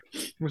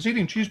was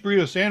eating cheese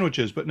burrito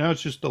sandwiches, but now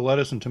it's just the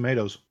lettuce and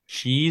tomatoes.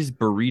 Cheese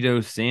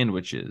burrito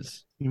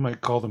sandwiches. You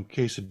might call them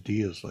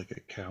quesadillas like a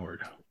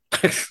coward.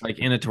 Like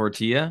in a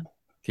tortilla?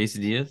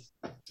 Quesadillas?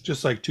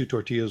 Just like two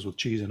tortillas with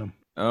cheese in them.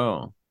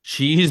 Oh.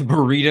 Cheese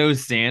burrito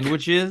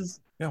sandwiches?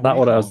 Yeah, what Not do you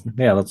what I call was. them?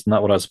 Yeah, that's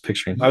not what I was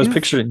picturing. I was You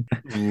picturing.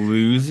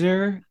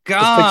 Loser?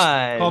 Called God.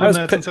 I them was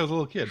that pi- since I was a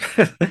little kid.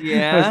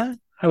 Yeah.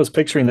 I was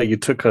picturing that you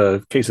took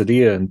a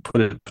quesadilla and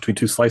put it between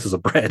two slices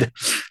of bread.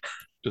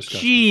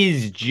 Disgusting.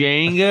 Jeez,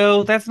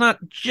 Django. That's not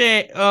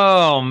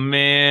Oh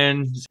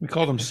man. We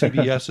call them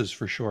CBSs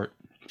for short.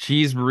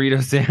 Cheese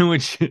burrito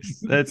sandwiches.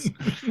 That's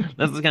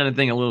the kind of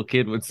thing a little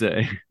kid would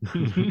say.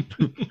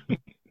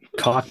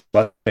 Cock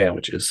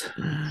sandwiches.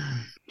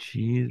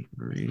 Cheese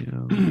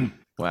burrito.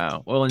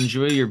 Wow. Well,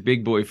 enjoy your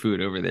big boy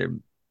food over there.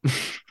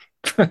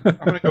 I'm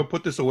going to go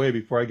put this away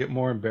before I get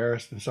more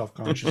embarrassed and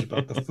self-conscious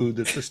about the food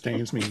that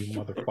sustains me, you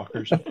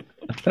motherfuckers.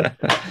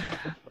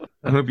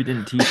 I hope you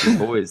didn't teach your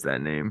boys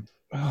that name.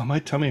 Oh, my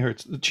tummy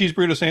hurts. The cheese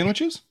burrito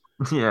sandwiches?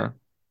 Yeah.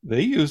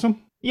 They use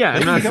them. Yeah, I'm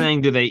They not eat 'em.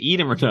 saying do they eat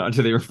them or not.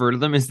 Do they refer to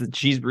them as the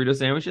cheese burrito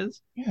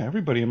sandwiches? Yeah,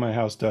 everybody in my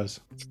house does.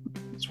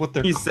 It's what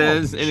they're He called,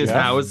 says in his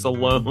Jeff. house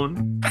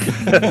alone.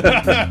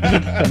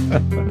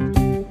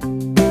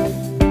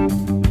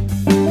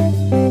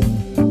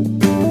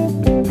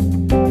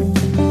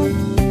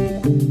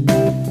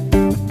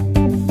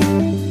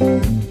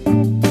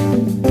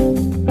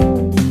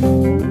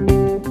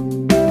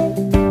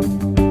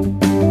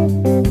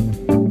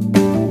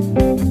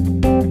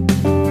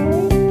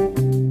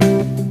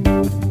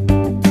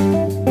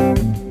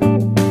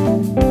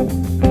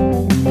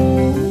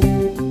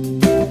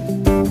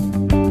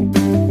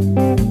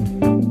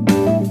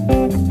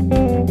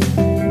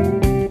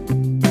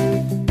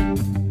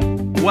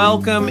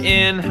 Welcome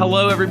in.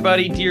 Hello,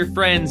 everybody, dear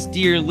friends,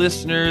 dear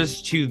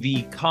listeners, to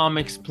the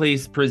Comics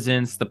Place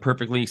Presents the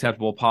Perfectly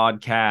Acceptable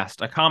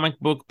Podcast, a comic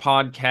book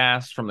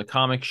podcast from the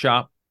comic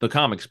shop, The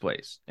Comics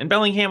Place, in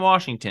Bellingham,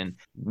 Washington.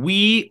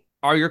 We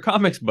are your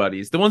comics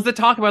buddies, the ones that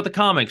talk about the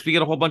comics. We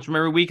get a whole bunch of them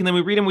every week, and then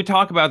we read them, we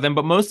talk about them.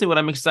 But mostly what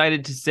I'm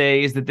excited to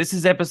say is that this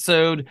is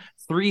episode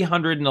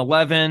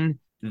 311.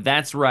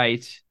 That's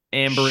right.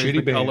 Amber is Shitty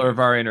the band. color of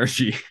our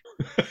energy.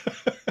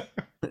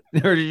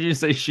 Or did you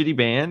say shitty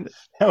band?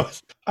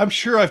 I'm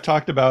sure I've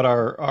talked about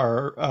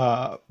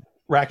our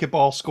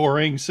racquetball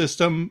scoring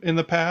system in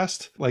the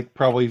past, like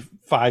probably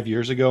 5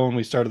 years ago when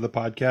we started the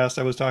podcast.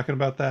 I was talking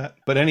about that.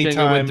 But Django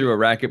anytime, went through a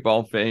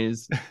racquetball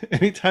phase.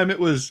 anytime it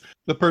was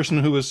the person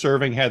who was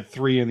serving had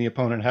 3 and the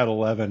opponent had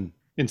 11,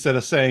 instead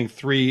of saying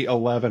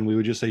 3-11, we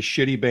would just say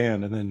shitty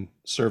band and then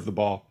serve the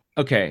ball.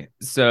 Okay,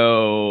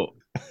 so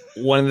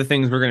one of the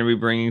things we're going to be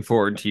bringing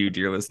forward to you,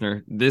 dear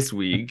listener, this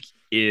week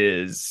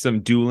is some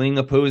dueling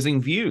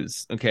opposing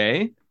views.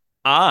 Okay,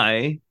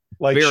 I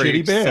Like very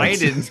shitty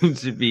bands. excited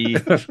to be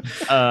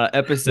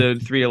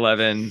episode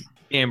 311.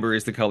 Amber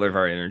is the color of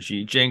our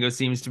energy. Django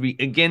seems to be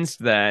against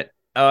that.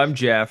 I'm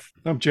Jeff.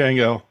 I'm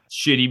Django.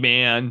 Shitty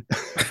man.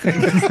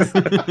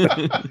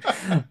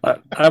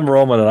 I'm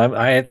Roman,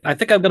 and I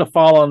think I'm going to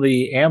fall on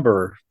the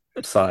Amber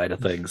side of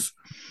things.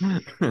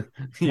 Well,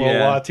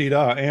 Yeah,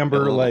 la-ti-da.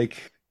 Amber, Oh. like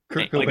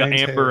Kurt like an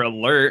Cobain's Amber hair.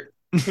 Alert.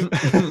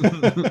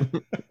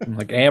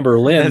 Like Amber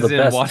Lynn, As the in,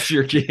 best. watch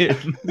your kids.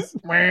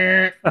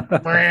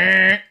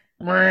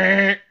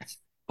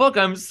 Look,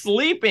 I'm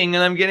sleeping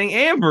and I'm getting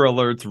Amber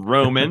Alerts,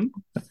 Roman.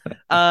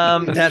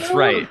 That's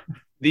right.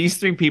 These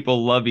three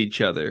people love each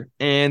other,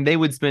 and they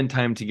would spend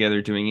time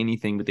together doing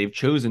anything, but they've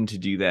chosen to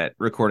do that,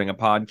 recording a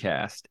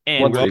podcast.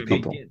 And What we're three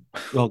gonna people?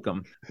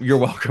 welcome. You're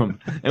welcome.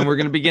 And we're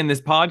going to begin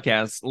this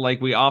podcast like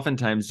we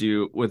oftentimes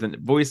do with a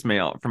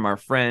voicemail from our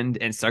friend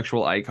and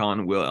sexual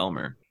icon, Will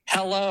Elmer.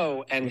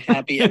 Hello and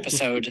happy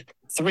episode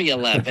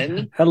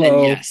 311.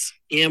 Hello. And yes,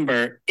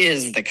 Amber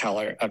is the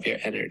color of your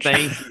energy.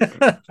 Thank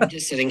you. I'm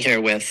just sitting here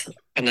with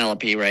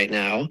Penelope right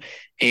now,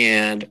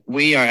 and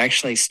we are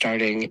actually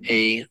starting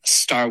a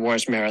Star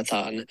Wars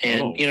marathon.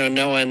 And, Oh. you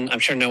know, I'm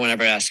sure no one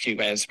ever asked you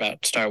guys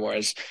about Star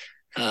Wars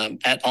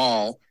at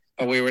all,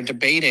 but we were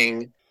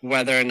debating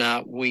whether or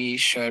not we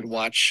should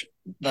watch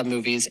the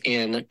movies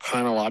in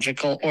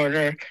chronological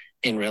order,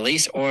 in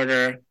release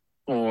order,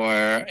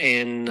 or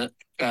in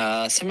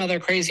some other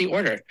crazy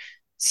order.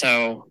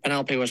 So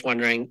Penelope was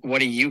wondering, what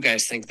do you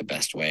guys think the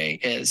best way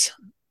is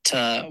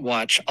to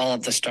watch all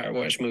of the Star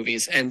Wars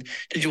movies? And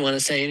did you want to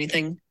say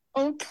anything?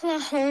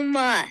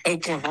 Oklahoma.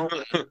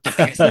 Oklahoma.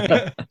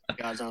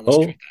 God's honest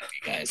Oh. truth,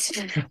 you guys.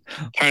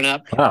 Turn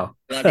up. Wow.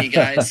 Love you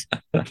guys.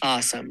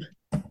 Awesome.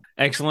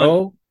 Excellent.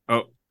 Oh,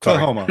 Oh, sorry.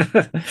 Oklahoma.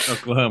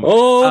 Oklahoma.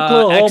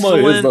 Oklahoma is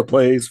excellent. the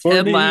place for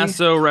Ted me.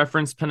 Lasso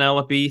reference,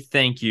 Penelope.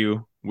 Thank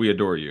you. We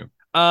adore you.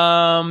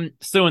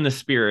 So in the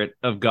spirit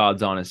of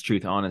God's honest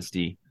truth,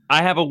 honesty,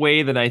 I have a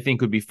way that I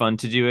think would be fun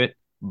to do it,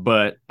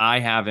 but I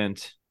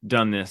haven't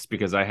done this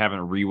because I haven't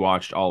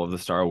rewatched all of the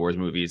Star Wars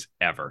movies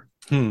ever.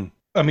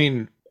 I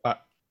mean,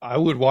 I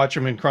would watch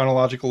them in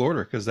chronological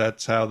order because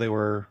that's how they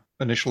were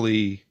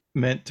initially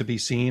meant to be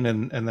seen,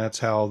 and that's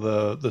how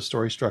the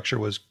story structure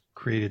was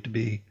created to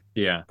be.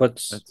 Yeah,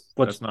 What's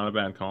that's not a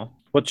bad call.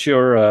 what's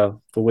your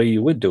the way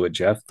you would do it,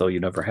 Jeff? Though you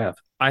never have.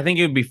 I think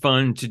it would be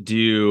fun to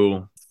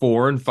do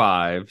 4 and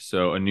 5.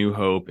 So A New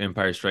Hope,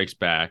 Empire Strikes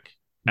Back.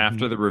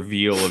 After the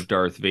reveal of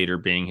Darth Vader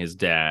being his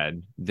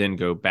dad, then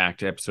go back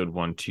to episode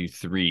 1, 2,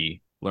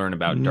 3, learn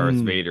about Darth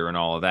Vader and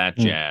all of that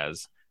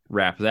jazz,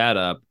 wrap that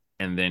up,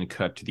 and then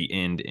cut to the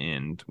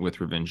end with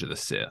Revenge of the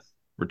Sith,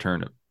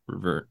 Return of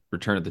the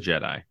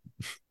Jedi.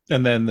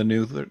 And then the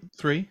new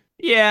three.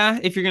 Yeah,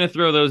 if you're gonna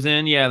throw those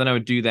in, yeah, then I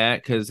would do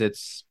that because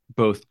it's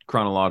both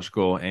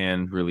chronological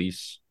and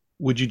release.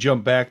 Would you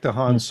jump back to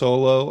Han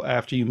Solo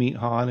after you meet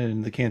Han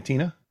in the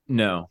cantina?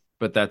 No,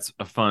 but that's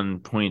a fun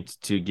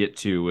point to get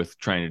to with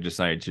trying to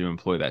decide to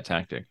employ that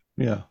tactic.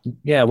 Yeah.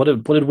 Yeah. What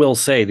did Will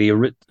say? I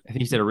think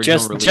he said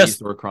original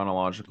release or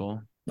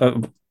chronological.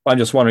 I'm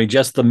just wondering,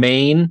 just the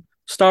main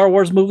Star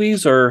Wars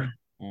movies, or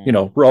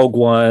Rogue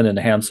One and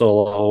Han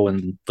Solo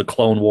and the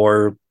Clone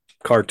War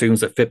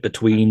cartoons that fit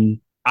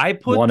between I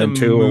put 1 and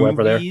 2 or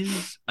whatever there.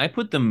 I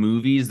put the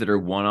movies that are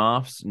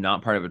one-offs,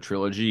 not part of a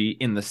trilogy,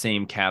 in the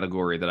same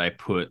category that I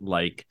put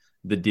like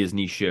the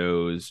Disney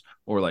shows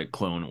or like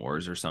Clone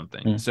Wars or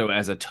something. So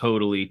as a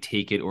totally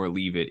take it or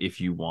leave it if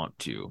you want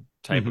to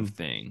type of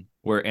thing.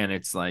 And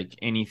it's like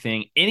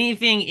anything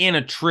in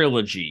a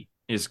trilogy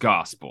is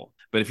gospel.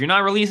 But if you're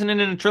not releasing it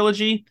in a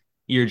trilogy,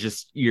 you're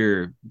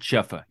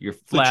chuffa. You're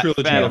flat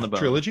on the bone.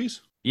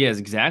 Trilogies? Yes,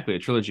 exactly. A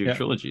trilogy of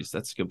trilogies.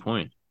 That's a good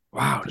point.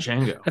 Wow,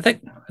 Django. I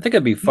think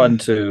it'd be fun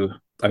to.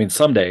 I mean,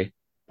 someday,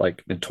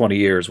 like in 20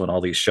 years, when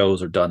all these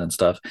shows are done and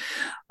stuff,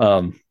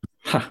 who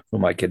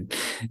am I kidding?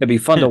 It'd be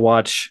fun to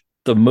watch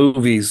the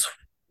movies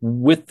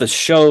with the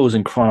shows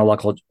in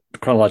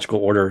chronological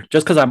order.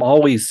 Just because I'm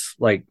always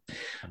like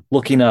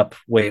looking up.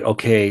 Wait,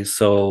 okay,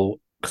 so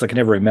because I can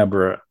never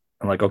remember.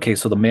 I'm like, okay,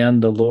 so the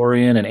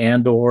Mandalorian and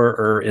Andor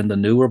are in the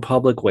New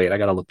Republic. Wait, I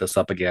got to look this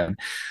up again.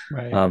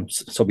 Right.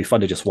 So it'd be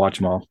fun to just watch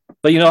them all.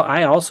 But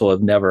I also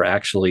have never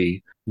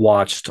actually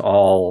watched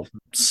all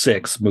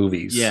 6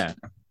 movies. Yeah,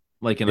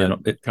 like in a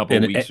couple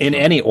of weeks. In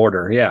any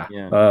order, yeah.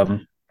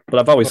 But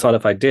I've always thought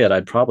if I did,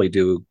 I'd probably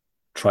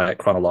try it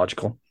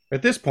chronological.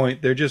 At this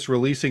point, they're just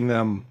releasing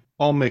them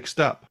all mixed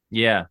up.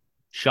 Yeah,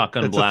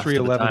 shotgun It's blast a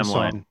 311 to the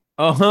timeline. song.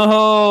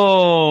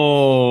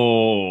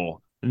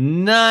 Oh,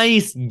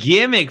 nice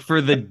gimmick for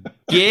the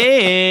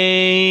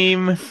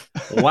game.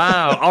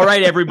 Wow. All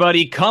right,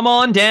 everybody, come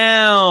on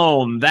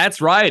down.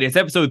 That's right. It's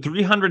episode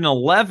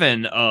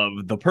 311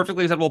 of the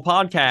Perfectly Acceptable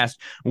Podcast.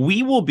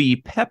 We will be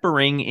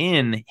peppering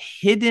in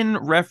hidden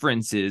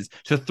references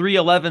to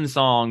 311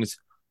 songs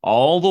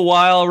all the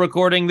while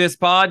recording this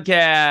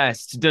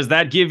podcast. Does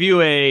that give you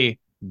a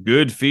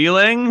good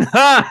feeling?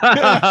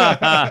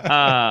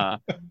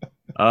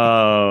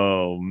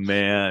 Oh,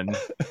 man.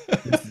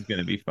 This is going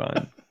to be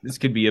fun. This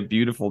could be a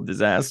beautiful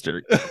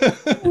disaster.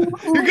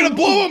 You're going to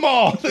blow them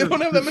all. They don't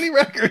have that many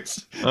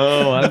records.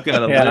 Oh, I've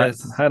got a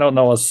list. I don't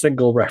know a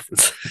single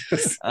reference.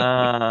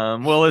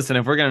 Well, listen,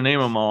 if we're going to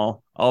name them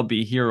all, I'll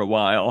be here a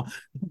while.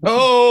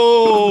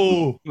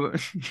 Oh!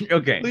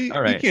 Okay.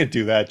 All right. You can't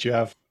do that,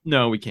 Jeff.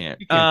 No, we can't.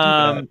 You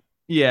can't do that.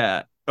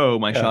 Yeah. Oh,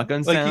 my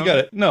shotgun sound? You got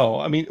it. No,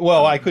 I mean,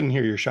 well, I couldn't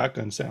hear your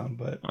shotgun sound,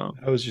 but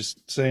I was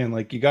just saying,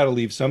 like, you got to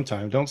leave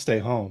sometime. Don't stay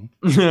home.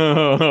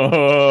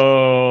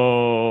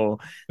 Oh,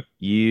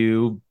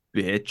 you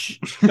bitch.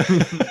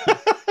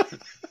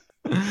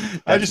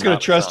 I'm just going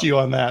to trust you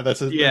on that.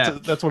 That's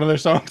one of their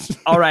songs.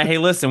 All right. Hey,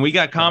 listen, we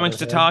got comics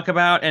to talk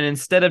about. And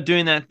instead of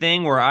doing that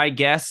thing where I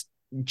guess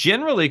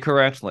generally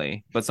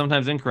correctly, but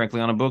sometimes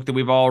incorrectly on a book that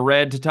we've all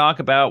read to talk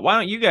about, why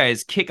don't you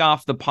guys kick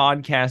off the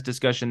podcast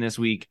discussion this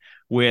week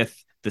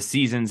with The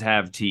Seasons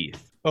Have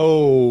Teeth?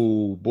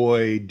 Oh,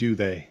 boy, do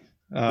they.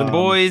 The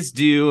boys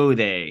do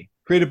they.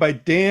 Created by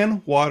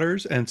Dan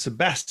Waters and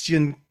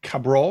Sebastian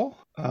Cabral.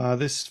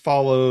 This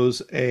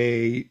follows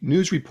a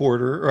news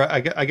reporter, or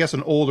I guess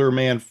an older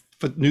man,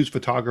 news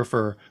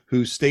photographer,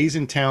 who stays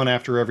in town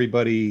after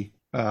everybody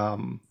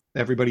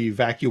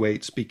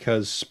evacuates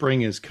because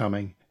spring is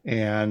coming.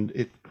 And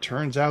it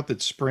turns out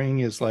that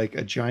spring is like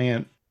a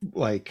giant,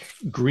 like,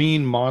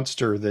 green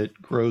monster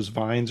that grows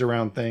vines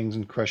around things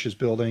and crushes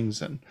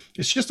buildings. And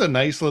it's just a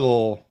nice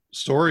little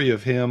story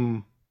of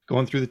him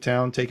going through the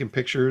town, taking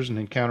pictures and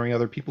encountering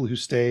other people who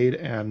stayed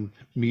and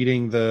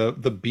meeting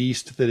the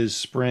beast that is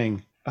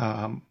spring.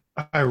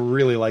 I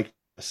really like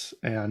this.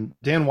 And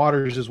Dan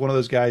Waters is one of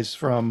those guys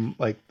from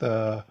like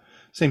the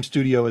same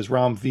studio as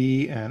Ram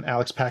V and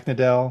Alex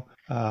Packnadell,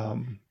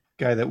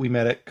 guy that we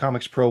met at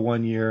Comics Pro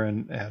one year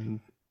and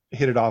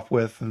hit it off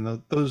with.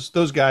 And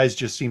those guys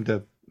just seem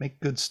to make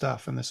good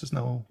stuff, and this is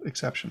no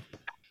exception.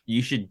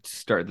 You should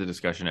start the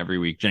discussion every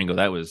week, Django.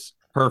 That was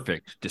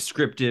perfect,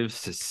 descriptive,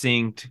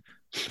 succinct.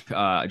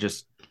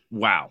 Just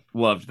wow,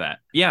 loved that.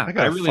 Yeah,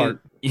 I really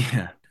fart.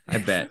 Yeah, I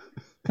bet.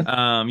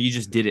 You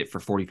just did it for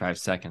 45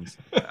 seconds.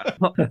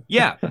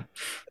 Yeah,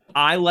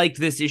 I liked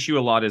this issue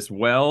a lot as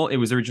well. It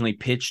was originally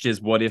pitched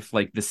as what if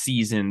like the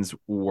seasons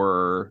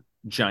were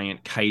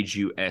giant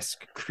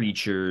kaiju-esque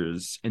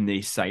creatures, and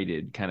they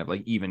cited kind of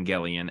like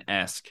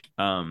Evangelion-esque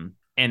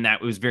And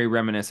that was very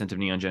reminiscent of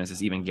Neon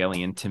Genesis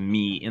Evangelion to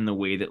me, in the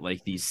way that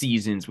like these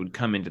seasons would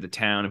come into the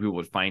town and people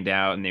would find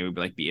out, and they would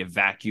like be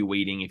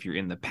evacuating if you're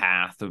in the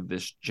path of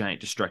this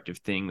giant destructive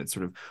thing that's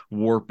sort of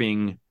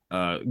warping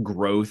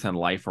growth and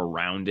life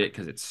around it,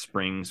 because it's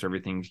spring, so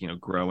everything's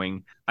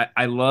growing.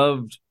 I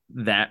loved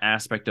that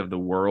aspect of the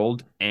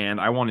world, and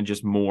I wanted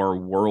just more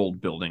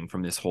world building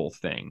from this whole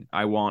thing.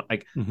 I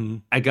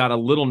got a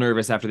little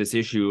nervous after this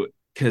issue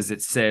because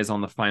it says on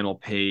the final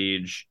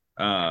page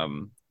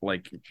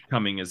like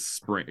coming as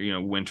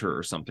spring, winter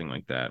or something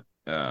like that.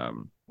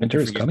 Winter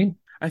is coming?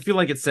 I feel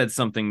like it said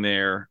something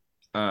there,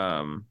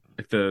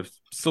 like the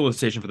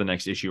solicitation for the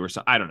next issue or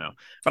so. I don't know,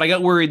 but I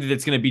got worried that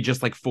it's going to be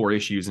just like 4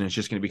 issues and it's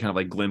just going to be kind of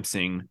like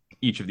glimpsing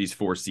each of these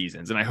 4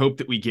 seasons. And I hope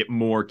that we get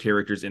more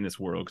characters in this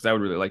world, because I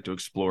would really like to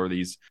explore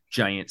these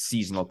giant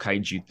seasonal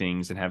kaiju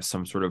things and have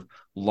some sort of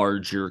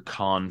larger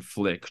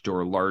conflict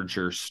or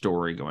larger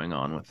story going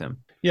on with them.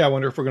 Yeah, I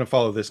wonder if we're going to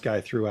follow this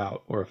guy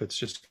throughout, or if it's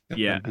just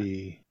going to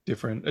be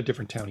a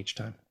different town each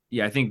time.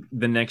 Yeah, I think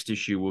the next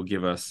issue will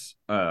give us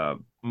a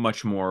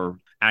much more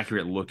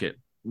accurate look at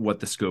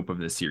what the scope of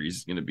this series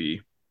is going to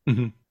be.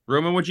 Mm-hmm.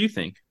 Roman, what do you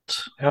think?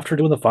 After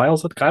doing the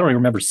files, I don't even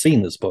remember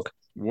seeing this book.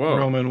 Whoa.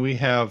 Roman, we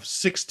have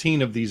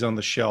 16 of these on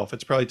the shelf.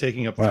 It's probably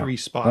taking up 3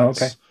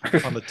 spots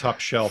on the top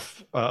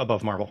shelf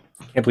above Marvel.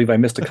 Can't believe I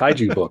missed a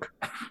kaiju book.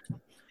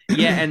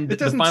 Yeah, and it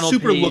doesn't the final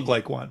super page, look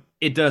like one.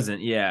 It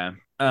doesn't, yeah.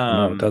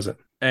 No, it doesn't.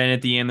 And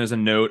at the end, there's a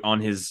note on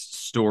his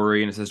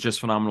story, and it says, "Just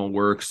phenomenal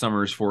work.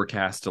 Summer is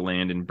forecast to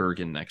land in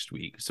Bergen next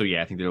week." So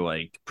yeah, I think they're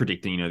like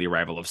predicting, the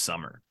arrival of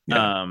summer.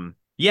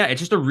 Yeah, it's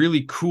just a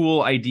really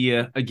cool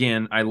idea.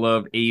 Again, I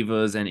love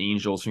Ava's and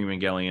Angels from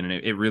Evangelion, and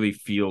it really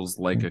feels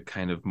like a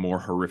kind of more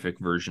horrific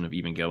version of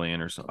Evangelion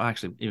or so.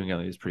 Actually,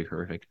 Evangelion is pretty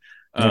horrific.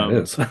 Yeah, it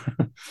is.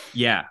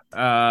 Yeah, but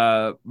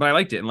I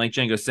liked it. And like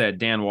Django said,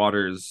 Dan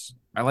Waters,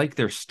 I like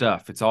their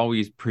stuff. It's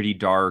always pretty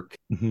dark.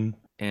 Mm-hmm.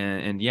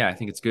 And yeah, I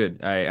think it's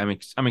good.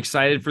 I'm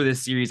excited for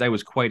this series. I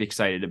was quite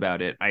excited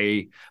about it.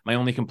 My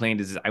only complaint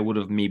is I would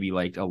have maybe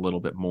liked a little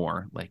bit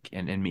more, like,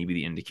 and maybe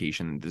the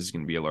indication that this is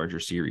going to be a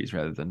larger series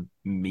rather than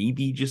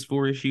maybe just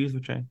 4 issues,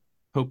 which I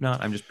hope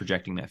not. I'm just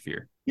projecting that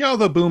fear. Yeah,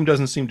 although Boom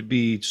doesn't seem to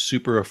be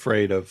super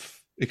afraid of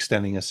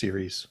extending a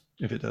series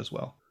if it does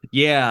well.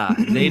 Yeah,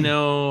 they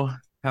know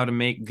how to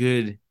make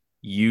good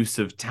use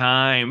of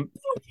time.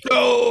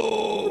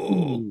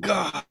 Oh,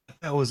 God.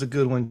 That was a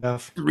good one,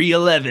 Jeff.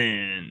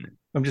 311.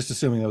 I'm just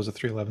assuming that was a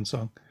 311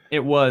 song.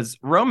 It was.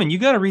 Roman, you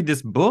got to read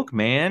this book,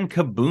 man.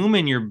 Kaboom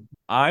in your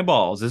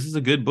eyeballs. This is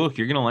a good book.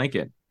 You're going to like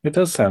it. It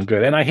does sound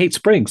good. And I hate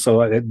spring,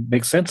 so it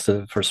makes sense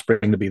for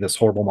spring to be this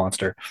horrible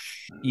monster.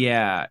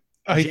 Yeah.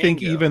 I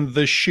think even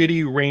the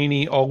shitty,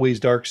 rainy,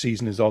 always dark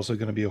season is also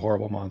going to be a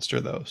horrible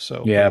monster, though.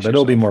 So yeah, but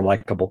it'll be more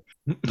likable.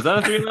 Was that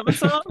a 311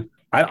 song?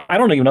 I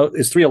don't even know.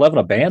 Is 311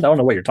 a band? I don't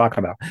know what you're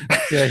talking about.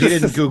 Yeah, he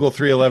didn't Google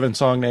 311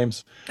 song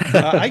names.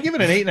 I give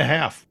it an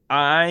 8.5.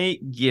 I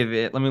give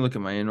it, let me look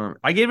at my enormous.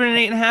 I gave it an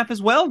 8.5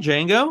 as well,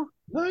 Django.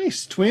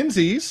 Nice.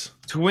 Twinsies.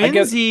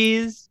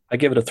 I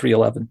give it a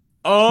 311.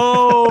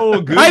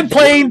 Oh, good. I'm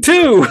playing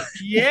too.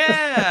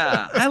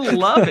 Yeah, I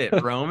love it,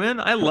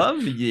 Roman. I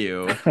love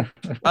you.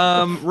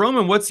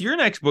 Roman, what's your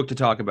next book to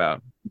talk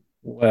about?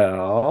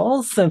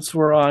 Well, since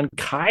we're on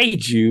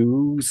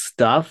kaiju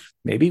stuff,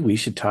 maybe we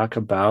should talk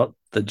about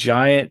the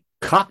giant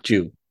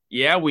kaiju.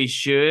 Yeah, we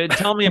should.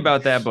 Tell me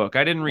about that book.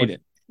 I didn't read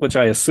it. Which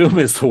I assume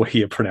is the way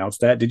you pronounce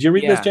that. Did you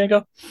read this,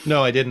 Django?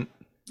 No, I didn't.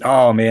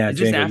 Oh, man. Is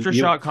this Django,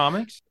 Aftershock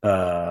Comics?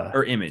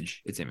 Or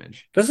Image? It's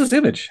Image. This is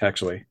Image,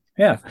 actually.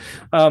 Yeah.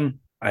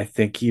 I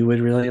think you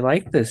would really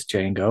like this,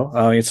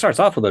 Django. It starts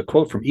off with a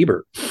quote from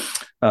Ebert,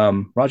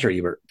 Roger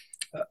Ebert.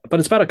 But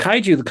it's about a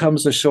kaiju that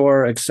comes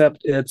ashore,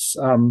 except it's,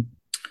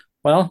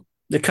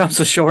 it comes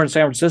ashore in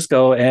San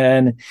Francisco,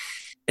 and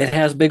it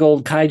has big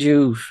old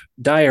kaiju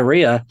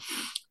diarrhea.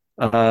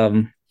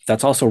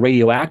 That's also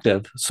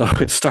radioactive, so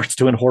it starts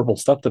doing horrible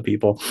stuff to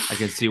people. I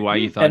can see why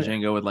you thought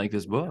Django would like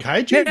this book.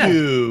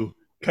 Kaiju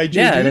Kaiju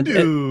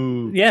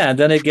and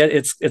then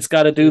it's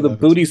got to do the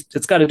booty.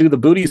 It's got to do the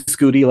booty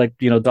scooty like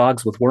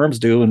dogs with worms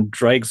do, and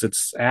drags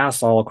its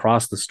ass all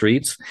across the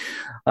streets.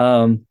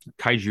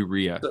 Kaiju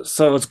Ria.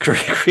 So it's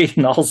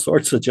creating all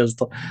sorts of just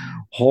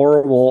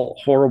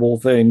horrible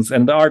things.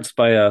 And the art's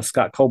by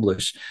Scott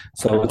Koblish,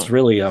 so it's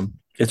really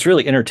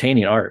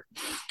entertaining art.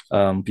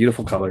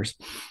 Beautiful colors,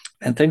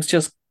 and things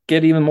just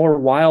get even more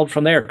wild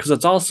from there because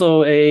it's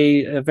also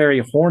a very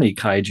horny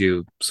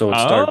kaiju. So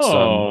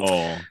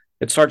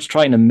it starts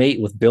trying to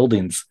mate with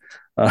buildings.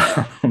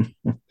 And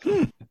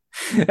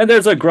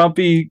there's a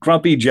grumpy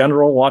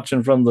general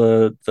watching from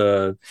a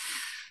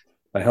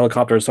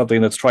helicopter or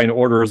something that's trying to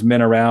order his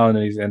men around,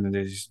 and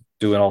he's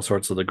doing all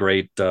sorts of the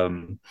great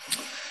typical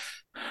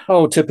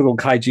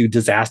kaiju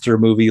disaster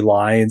movie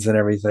lines and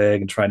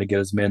everything, and trying to get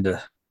his men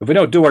to, if we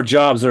don't do our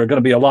jobs, there are going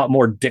to be a lot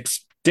more dick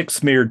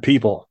smeared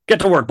people. Get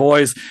to work,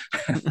 boys.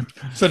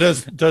 So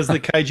does the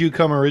kaiju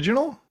come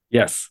original?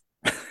 Yes.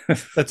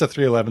 That's a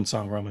 311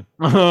 song, Roman.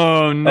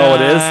 Oh, no. Oh,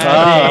 it is?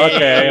 Oh,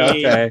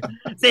 okay.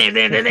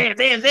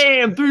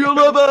 Damn,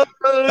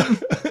 311.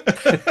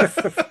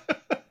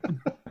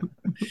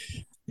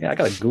 Yeah, I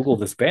gotta Google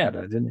this band.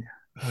 I didn't.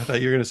 I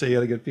thought you were going to say you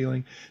had a good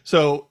feeling.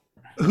 So,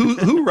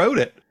 who wrote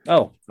it?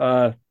 Oh,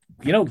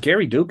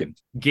 Gary Dugan.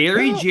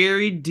 Gary Oh.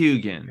 Jerry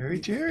Dugan. Gary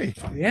Jerry.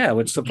 Yeah,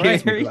 which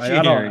surprised me. Gary 'Cause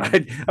I don't.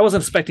 Jerry. I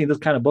wasn't expecting this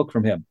kind of book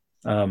from him.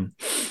 I mean,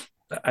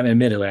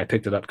 admittedly, I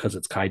picked it up because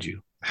it's kaiju.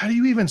 How do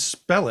you even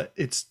spell it?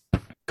 It's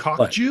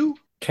Kokju?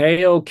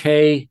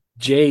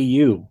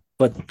 Kokju,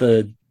 but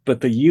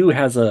the U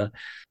has a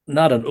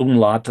not an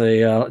umlaut,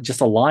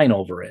 just a line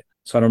over it.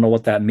 So I don't know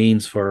what that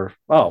means for.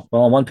 Oh,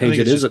 well, on one I page think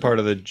it it's is just part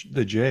of the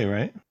J,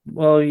 right?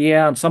 well,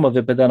 yeah, on some of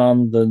it, but then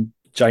on the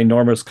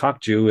ginormous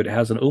Kokju, it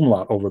has an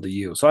umlaut over the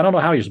U. So I don't know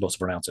how you're supposed to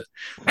pronounce it.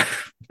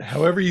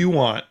 However you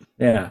want.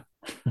 Yeah,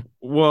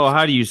 Well,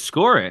 how do you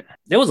score it?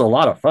 it was a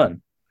lot of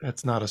fun.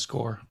 That's not a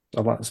score.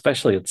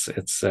 Especially it's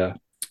the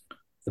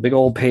big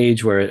old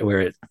page where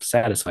it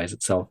satisfies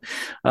itself.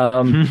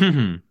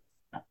 I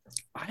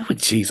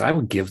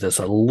would give this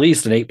at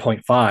least an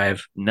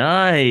 8.5.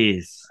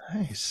 Nice.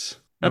 Nice.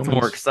 That's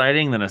more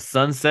exciting than a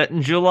sunset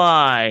in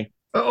July.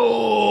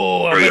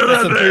 Oh, I bet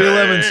that's a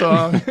 311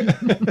 song.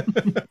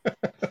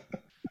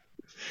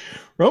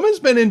 Roman's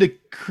been into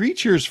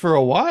creatures for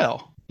a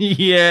while.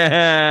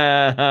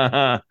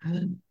 Yeah.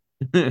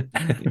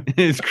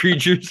 It's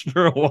creatures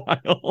for a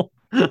while.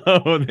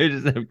 Oh, they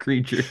just have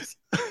creatures.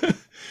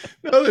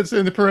 No, that's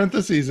in the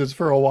parentheses. It's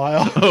for a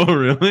while. Oh,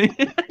 really?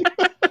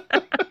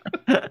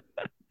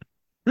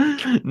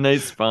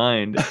 Nice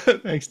find.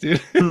 Thanks,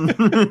 dude.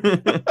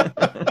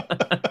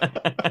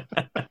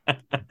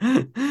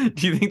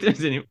 Do you think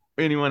there's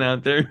anyone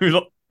out there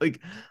who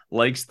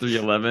likes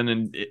 311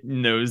 and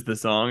knows the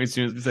song as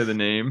soon as we say the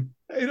name?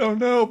 I don't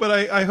know,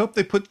 but I hope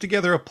they put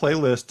together a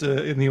playlist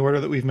in the order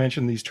that we've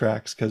mentioned these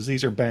tracks, because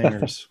these are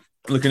bangers.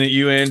 Looking at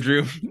you,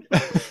 Andrew.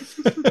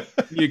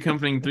 The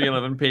accompanying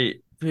 311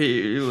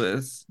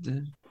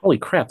 playlist. Holy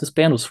crap, this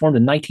band was formed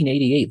in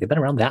 1988. They've been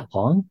around that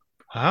long?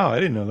 Wow, I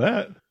didn't know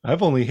that.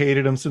 I've only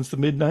hated them since the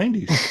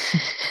mid-90s.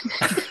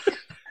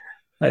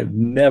 I've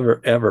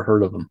never, ever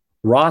heard of them.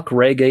 Rock,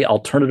 reggae,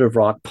 alternative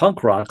rock,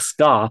 punk rock,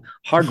 ska,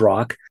 hard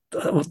rock.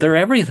 They're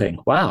everything.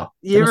 Wow.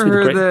 You ever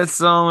heard that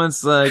song?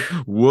 It's like,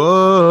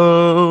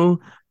 whoa,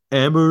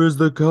 amber is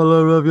the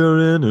color of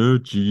your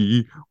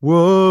energy.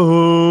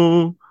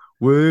 Whoa,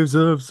 waves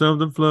of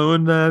something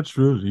flowing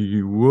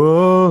naturally.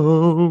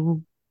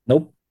 Whoa.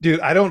 Nope.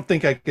 Dude, I don't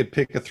think I could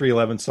pick a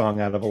 311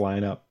 song out of a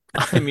lineup.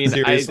 I mean,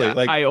 seriously,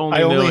 I only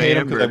hate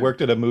them because I Amber.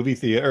 worked at a movie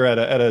theater or at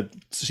a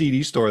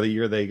CD store the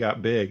year they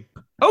got big.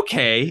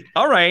 Okay,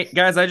 all right,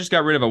 guys. I just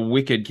got rid of a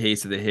wicked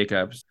case of the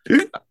hiccups.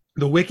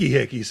 The Wiki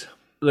Hickeys.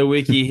 The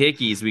wiki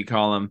hickeys, we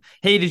call them.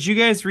 Hey, did you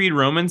guys read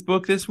Roman's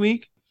book this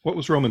week? What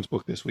was Roman's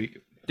book this week?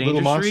 Danger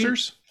Little Street?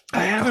 Monsters?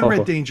 I haven't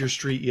read Danger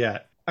Street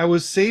yet. I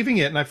was saving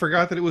it and I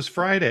forgot that it was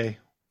Friday.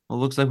 Well,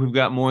 looks like we've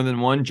got more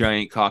than one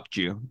giant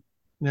cockchew.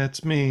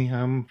 That's me.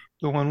 I'm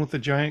the one with the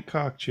giant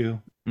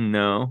cockchew.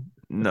 No.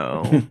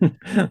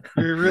 You're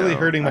really No.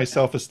 hurting my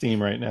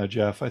self-esteem right now,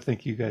 Jeff. I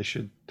think you guys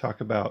should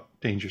talk about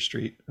Danger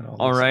Street and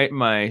All right,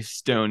 my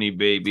stony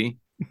baby.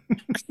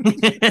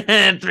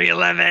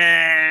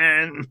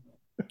 311.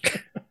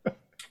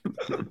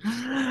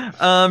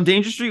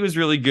 Danger Street was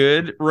really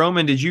good.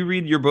 Roman, did you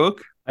read your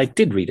book? I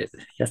did read it.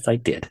 Yes, I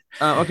did.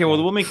 Okay,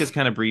 well, we'll make this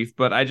kind of brief,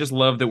 but I just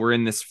love that we're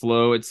in this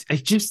flow.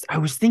 I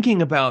was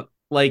thinking about,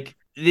 like,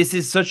 this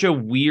is such a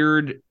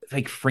weird,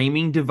 like,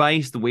 framing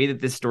device, the way that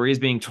this story is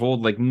being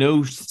told. Like,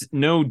 no,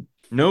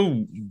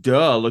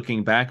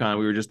 looking back on it,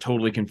 we were just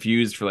totally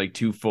confused for, like,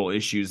 2 full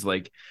issues.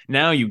 Like,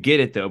 now you get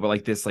it, though, but,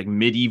 like, this, like,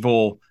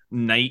 medieval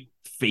knight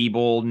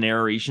fable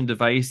narration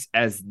device,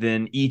 as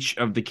then each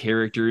of the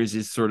characters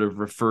is sort of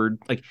referred,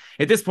 like,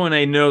 at this point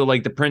I know,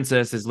 like, the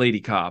princess is Lady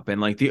Cop and,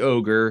 like, the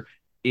ogre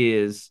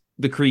is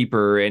the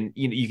creeper, and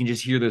you can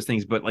just hear those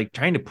things, but, like,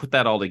 trying to put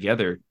that all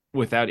together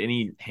without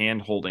any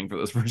hand holding for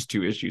those first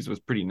 2 issues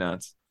was pretty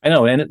nuts. I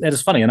know, and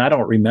it's funny, and I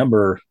don't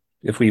remember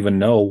if we even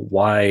know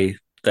why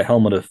the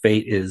Helmet of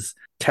Fate is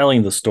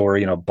telling the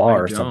story in a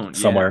bar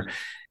somewhere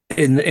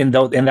in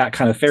that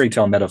kind of fairy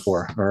tale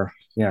metaphor, or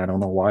I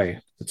don't know why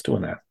it's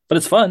doing that, but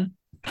it's fun.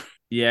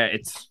 Yeah,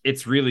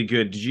 it's really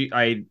good.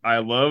 I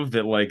love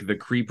that, like, the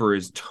creeper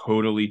is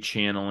totally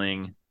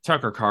channeling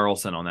Tucker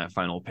Carlson on that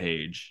final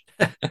page.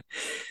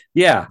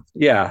 Yeah.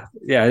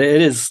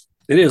 It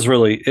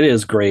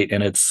is great,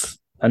 and it's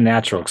a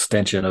natural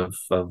extension of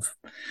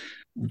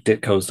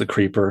Ditko's The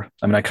Creeper.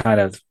 I mean, I'm kind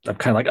of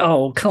like,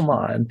 oh, come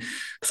on,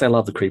 because I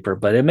love the Creeper,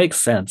 but it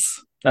makes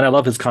sense, and I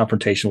love his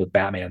confrontation with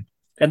Batman,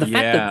 and the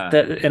fact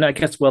that, and I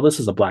guess, well, this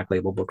is a Black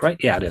Label book, right?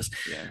 Yeah, it is.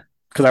 Yeah,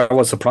 because I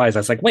was surprised. I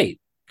was like, wait,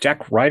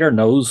 Jack Ryder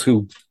knows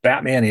who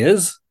Batman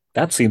is?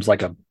 That seems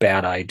like a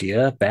bad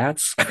idea.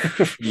 Bats.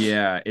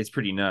 yeah, it's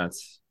pretty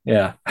nuts.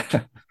 Yeah.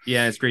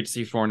 Yeah, it's great to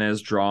see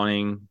Fornes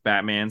drawing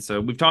Batman.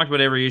 So we've talked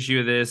about every issue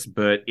of this,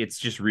 but it's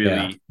just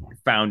really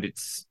found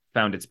its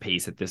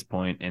pace at this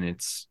point, and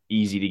it's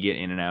easy to get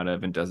in and out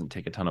of and doesn't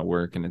take a ton of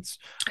work. And it's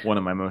one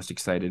of my most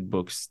excited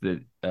books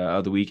that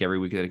of the week, every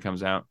week that it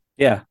comes out.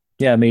 Yeah,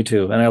 me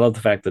too. And I love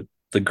the fact that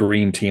the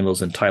green team,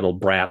 those entitled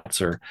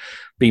brats, are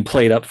being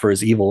played up for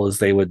as evil as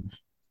they would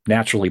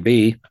naturally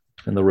be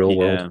in the real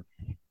world.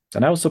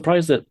 And I was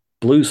surprised that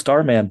Blue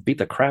Starman beat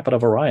the crap out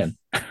of Orion.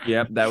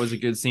 Yep, that was a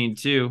good scene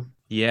too.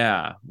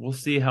 Yeah, we'll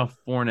see how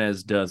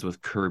Fornes does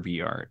with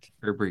Kirby art.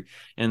 Kirby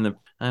and the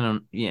I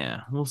don't.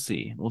 Yeah, we'll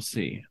see. We'll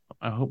see.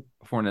 I hope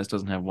Fornes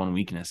doesn't have one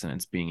weakness, and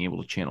it's being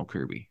able to channel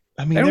Kirby.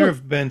 I mean, there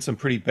have been some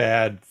pretty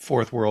bad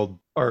fourth world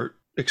art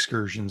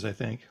excursions, I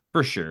think.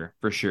 For sure,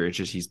 for sure. It's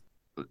just he's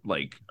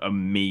like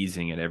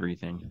amazing at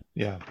everything.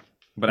 Yeah.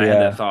 But I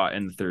had that thought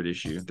in the third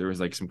issue. There was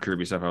like some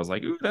Kirby stuff. I was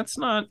like, ooh, that's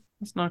not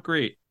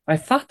great. I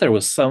thought there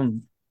was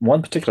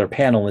one particular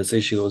panel in this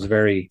issue that was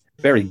very,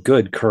 very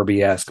good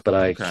Kirby-esque, but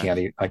I can't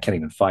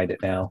even find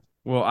it now.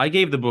 Well, I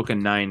gave the book a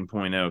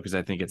 9.0 because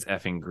I think it's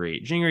effing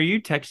great. Jing, are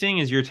you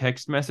texting? Is your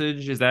text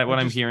message? Is that what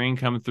I'm hearing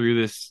come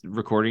through this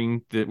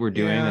recording that we're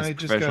doing? Yeah, this I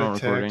just professional got a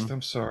text. Recording?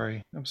 I'm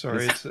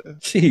sorry.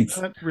 It's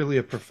not really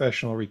a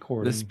professional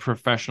recording. This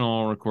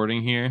professional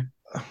recording here.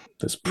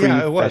 This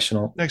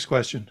professional. Next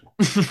question.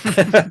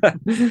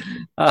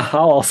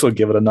 I'll also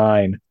give it a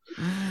 9.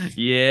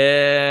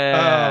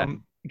 Yeah.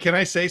 Can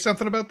I say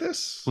something about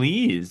this?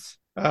 Please.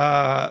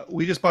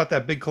 We just bought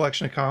that big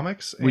collection of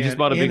comics. We just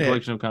bought a big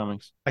collection of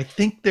comics. I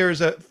think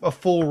there's a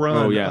full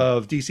run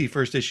of DC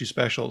first issue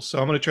specials. So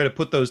I'm going to try to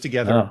put those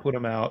together and put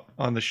them out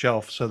on the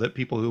shelf so that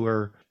people who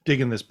are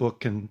digging this book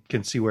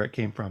can see where it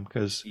came from.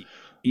 Because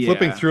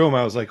flipping through them,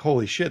 I was like,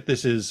 holy shit,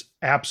 this is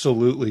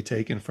absolutely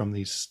taken from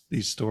these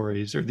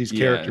stories or these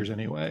characters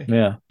anyway.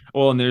 Yeah.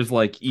 Well, and there's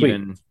like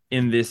even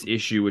in this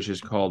issue, which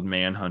is called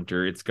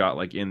Manhunter, it's got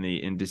like in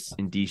the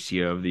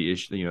indicia of the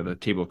issue, the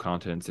table of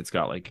contents, it's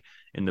got like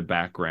in the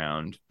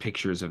background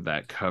pictures of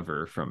that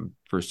cover from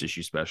first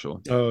issue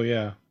special. Oh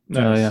yeah.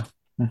 Nice. Oh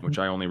yeah. Which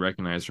I only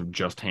recognize from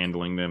just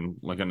handling them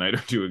like a night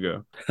or two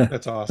ago.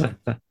 That's awesome.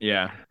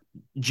 Yeah.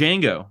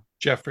 Django.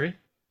 Jeffrey.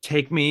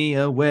 Take me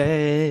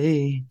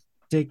away.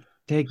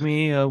 Take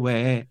me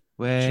away.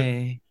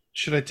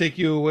 Should I take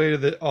you away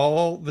to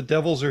All the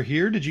Devils Are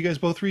Here? Did you guys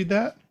both read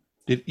that?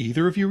 Did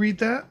either of you read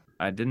that?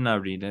 I did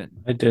not read it.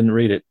 I didn't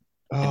read it.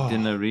 I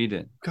didn't read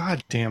it.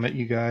 God damn it,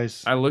 you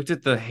guys. I looked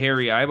at the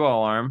hairy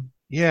eyeball arm.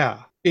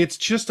 Yeah. It's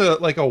just a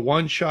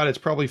one shot. It's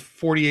probably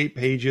 48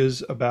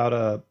 pages about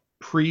a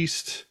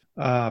priest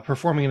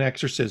performing an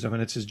exorcism,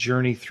 and it's his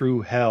journey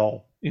through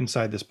hell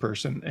inside this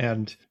person.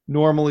 And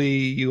normally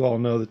you all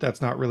know that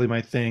that's not really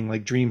my thing,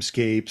 like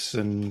dreamscapes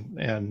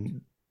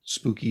and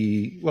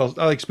spooky. Well,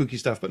 I like spooky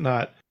stuff, but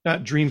not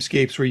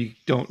dreamscapes where you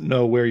don't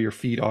know where your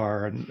feet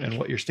are and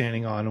what you're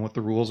standing on and what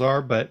the rules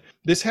are. But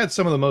this had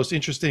some of the most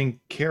interesting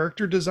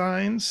character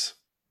designs.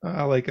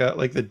 Like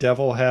the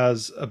devil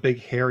has a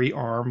big hairy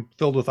arm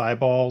filled with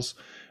eyeballs,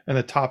 and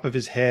the top of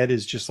his head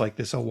is just like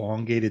this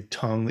elongated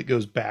tongue that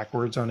goes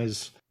backwards on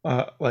his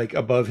like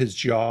above his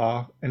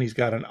jaw, and he's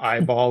got an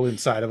eyeball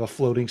inside of a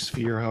floating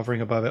sphere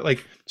hovering above it.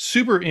 Like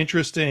super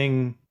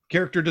interesting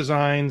character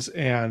designs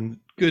and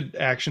good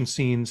action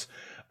scenes.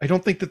 I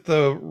don't think that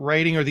the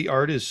writing or the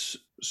art is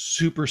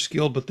super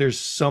skilled, but there's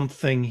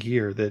something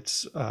here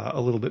that's a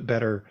little bit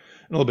better,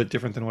 a little bit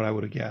different than what I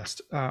would have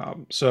guessed.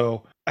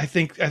 So I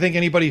think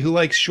anybody who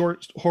likes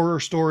short horror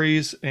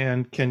stories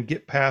and can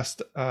get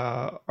past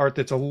art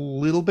that's a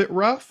little bit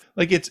rough,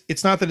 like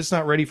it's not that it's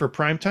not ready for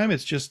prime time.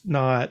 It's just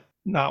not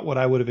what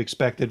I would have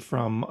expected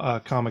from a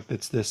comic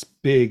that's this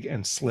big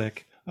and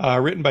slick.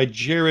 Written by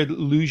Jared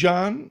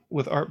Lujan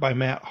with art by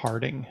Matt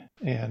Harding,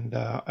 and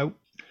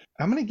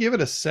I'm going to give it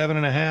a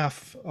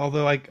 7.5,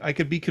 although I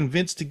could be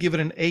convinced to give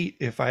it an 8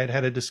 if I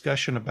had a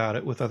discussion about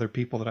it with other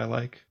people that I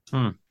like.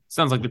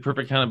 Sounds like the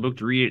perfect kind of book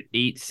to read at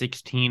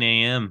 8:16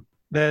 a.m.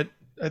 That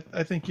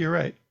I think you're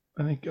right.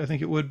 I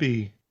think it would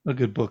be a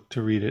good book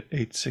to read at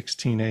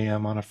 8:16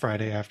 a.m. on a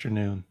Friday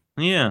afternoon.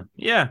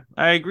 Yeah,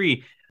 I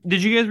agree.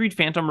 Did you guys read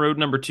Phantom Road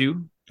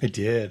 #2? I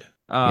did.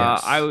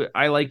 Yes.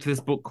 I liked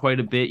this book quite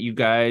a bit, you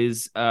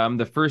guys.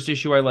 The first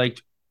issue I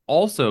liked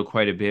also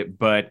quite a bit,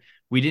 but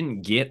we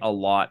didn't get a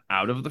lot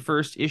out of the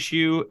first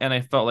issue, and I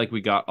felt like we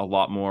got a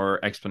lot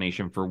more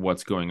explanation for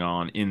what's going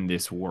on in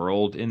this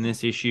world in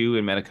this issue,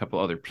 and met a couple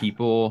other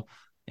people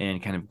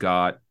and kind of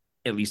got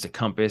at least a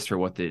compass for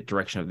what the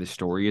direction of this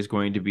story is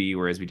going to be,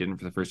 whereas we didn't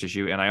for the first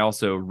issue. And I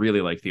also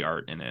really like the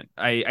art in it.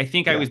 I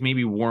think I was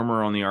maybe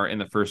warmer on the art in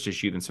the first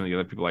issue than some of the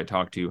other people I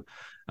talked to,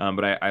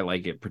 but I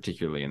like it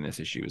particularly in this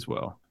issue as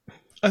well.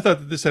 I thought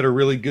that this had a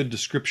really good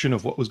description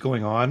of what was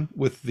going on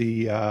with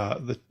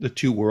the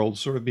two worlds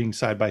sort of being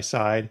side by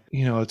side.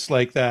 It's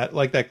like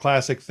that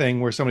classic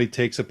thing where somebody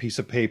takes a piece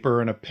of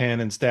paper and a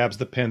pen and stabs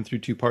the pen through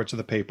two parts of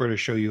the paper to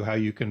show you how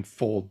you can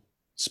fold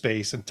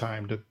space and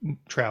time to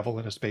travel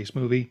in a space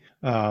movie.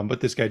 But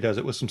this guy does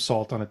it with some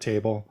salt on a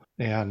table,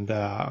 and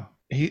I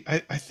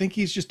think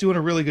he's just doing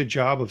a really good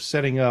job of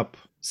setting up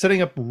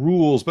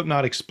rules, but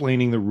not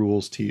explaining the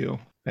rules to you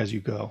as you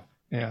go.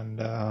 And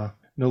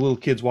no little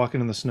kids walking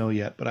in the snow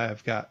yet, but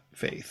I've got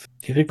faith.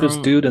 Do you think this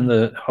dude in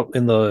the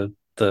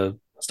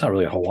it's not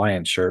really a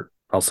Hawaiian shirt.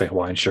 I'll say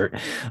Hawaiian shirt.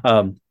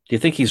 Do you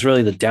think he's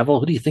really the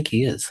devil? Who do you think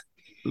he is?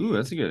 Ooh,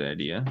 that's a good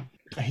idea.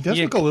 He does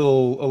look a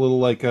little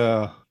like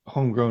a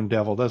homegrown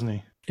devil, doesn't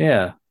he?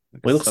 Yeah.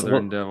 Like a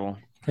southern devil.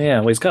 Yeah,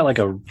 well, he's got like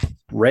a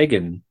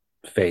Reagan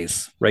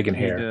face, Reagan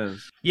He hair.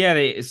 does. Yeah,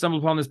 they stumble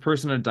upon this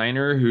person in a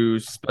diner who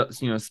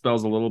spells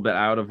a little bit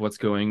out of what's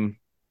going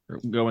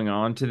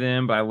on to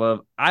them.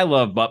 But I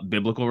love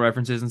biblical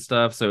references and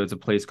stuff. So it's a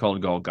place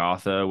called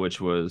Golgotha, which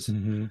was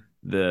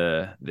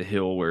the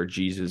hill where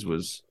Jesus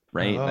was.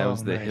 Right, that Oh,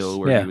 was the nice.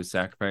 hill where he was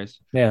sacrificed.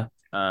 Yeah.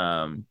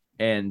 So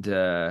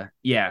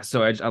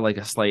I like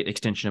a slight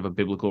extension of a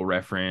biblical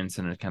reference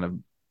and a kind of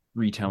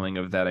retelling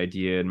of that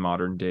idea in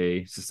modern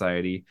day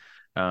society.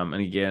 And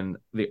again,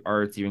 the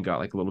art's even got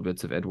like little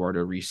bits of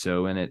Eduardo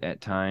Risso in it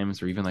at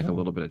times, or even like a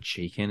little bit of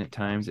Chaikin at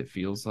times, it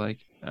feels like.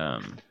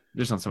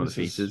 Just on some of the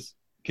faces.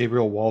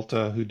 Gabriel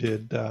Walta, who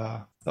did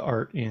the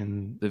art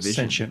in The Vision.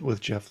 Sentient with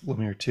Jeff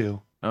Lemire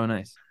too. Oh,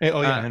 nice.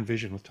 And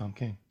Vision with Tom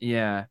King.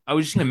 Yeah, I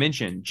was just going to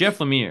mention Jeff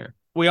Lemire.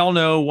 We all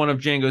know one of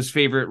Django's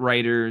favorite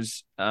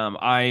writers.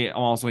 I am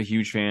also a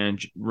huge fan.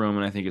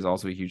 Roman, I think, is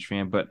also a huge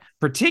fan. But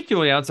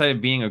particularly outside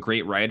of being a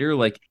great writer,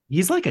 like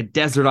he's like a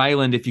desert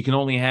island if you can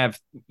only have,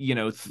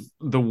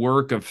 the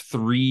work of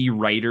 3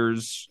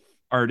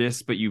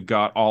 artists, but you've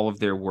got all of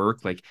their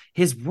work. Like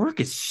his work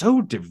is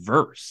so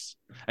diverse.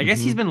 I guess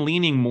he's been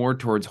leaning more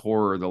towards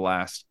horror the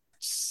last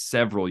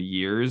several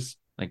years.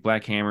 Like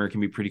Black Hammer can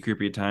be pretty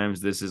creepy at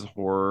times. This is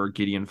horror.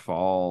 Gideon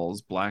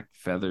Falls, Black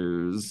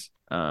Feathers.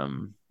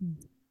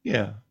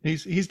 Yeah,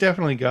 he's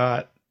definitely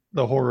got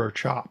the horror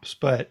chops,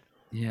 but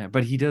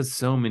he does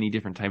so many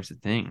different types of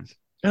things.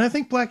 And I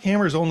think Black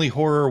Hammer's only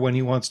horror when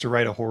he wants to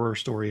write a horror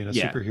story in a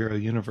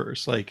superhero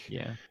universe. Like,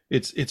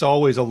 it's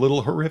always a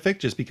little horrific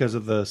just because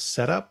of the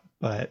setup,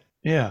 but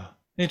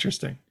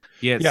interesting.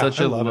 Yeah, it's such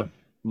a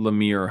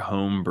Lemire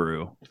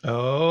homebrew.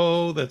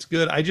 Oh, that's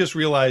good. I just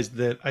realized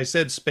that I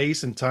said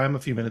space and time a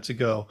few minutes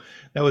ago.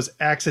 That was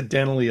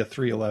accidentally a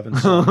 311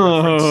 song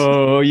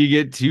reference. You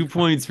get 2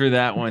 points for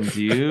that one,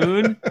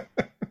 dude.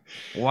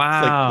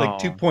 Wow. Like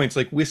 2 points,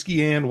 like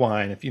whiskey and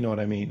wine, if you know what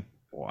I mean.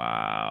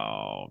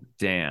 Wow.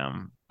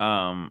 Damn.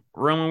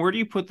 Roman, where do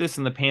you put this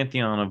in the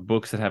pantheon of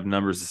books that have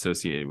numbers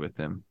associated with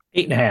them?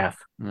 8.5.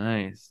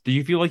 Nice. Do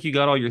you feel like you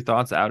got all your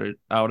thoughts out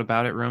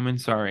about it, Roman?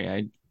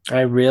 Sorry,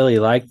 I really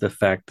like the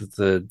fact that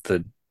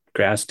the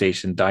gas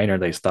station diner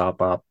they stop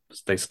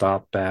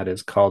at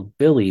is called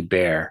Billy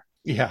Bear.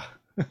 Yeah.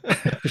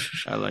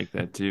 I like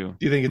that too.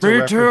 Do you think it's a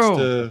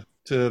reference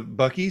to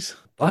Buc-ee's?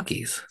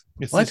 Buc-ee's?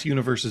 It's this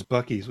universe's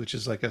Buc-ee's, which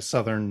is like a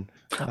southern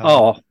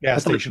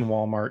gas station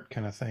Walmart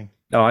kind of thing.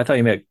 Oh, I thought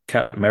you meant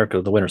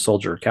America the Winter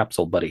Soldier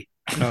capsule, buddy.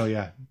 Oh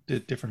yeah,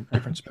 different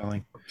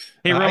spelling.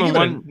 Hey,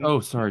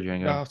 Roman, sorry,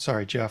 Django. Oh,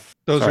 sorry, Jeff.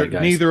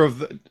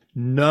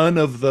 None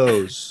of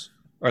those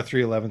are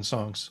 311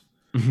 songs.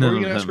 What were you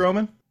going to ask,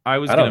 Roman? I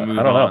was going to move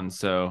on,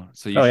 so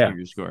you should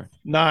your score.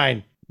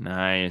 9.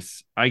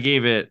 Nice. I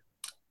gave it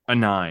a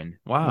 9.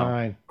 Wow.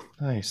 9.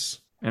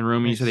 Nice. And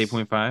Roman, you said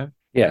 8.5?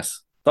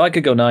 Yes. Thought I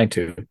could go 9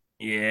 too.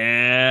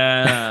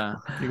 Yeah.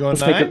 You going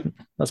 9?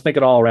 Let's make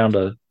it all around.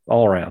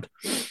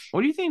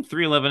 What do you think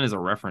 311 is a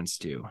reference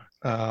to?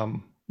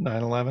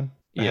 9/11.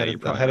 Yeah,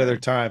 ahead of their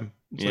time.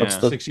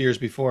 It's like 6 years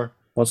before.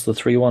 What's the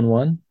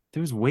 311? It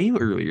was way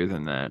earlier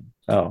than that.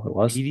 Oh, it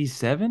was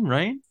 87,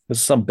 right? This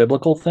is some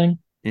biblical thing.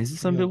 Is it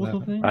some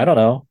biblical thing? I don't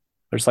know.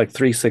 There's like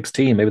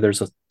 316. Maybe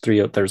there's a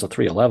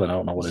 311. I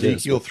don't know what it is.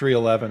 Ezekiel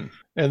 3:11.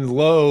 And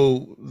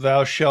lo,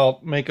 thou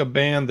shalt make a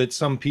band that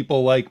some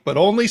people like, but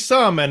only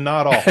some and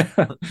not all.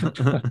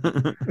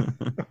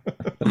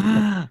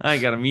 I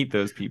gotta meet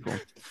those people.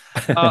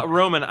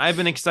 Roman, I've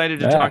been excited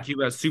to talk to you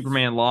about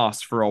Superman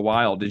Lost for a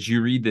while. Did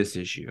you read this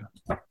issue?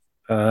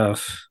 I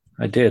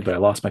did, but I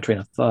lost my train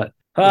of thought.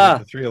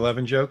 The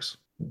 311 jokes?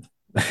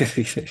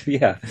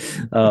 Yeah.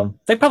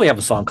 They probably have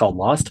a song called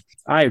Lost.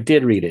 I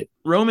did read it.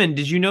 Roman,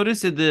 did you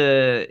notice at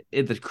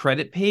the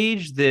credit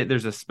page that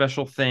there's a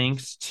special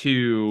thanks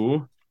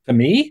to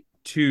me?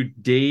 To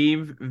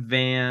Dave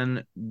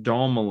Van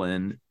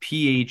Domelen,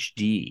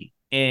 PhD.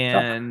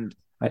 And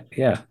I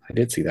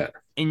did see that.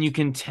 And you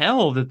can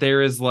tell that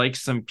there is like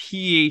some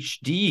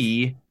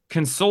PhD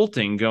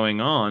consulting going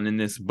on in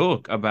this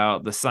book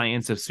about the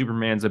science of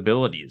Superman's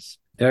abilities.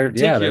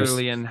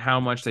 Particularly in how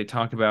much they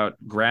talk about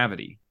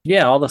gravity.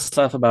 Yeah, all the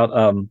stuff about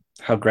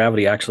how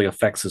gravity actually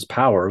affects his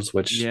powers,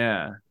 which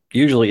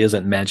usually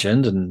isn't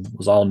mentioned and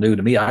was all new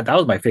to me. That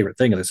was my favorite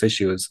thing in this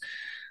issue is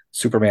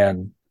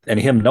Superman and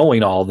him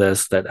knowing all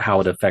this, that how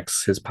it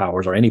affects his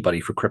powers or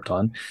anybody for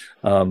Krypton,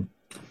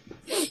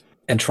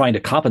 and trying to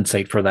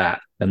compensate for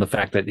that. And the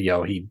fact that,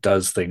 he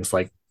does things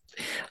like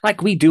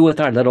we do with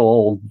our little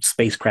old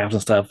spacecrafts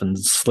and stuff and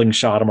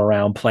slingshot them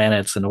around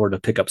planets in order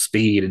to pick up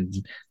speed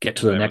and get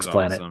to the next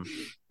planet. Awesome.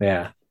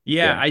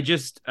 Yeah. I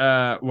just,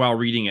 while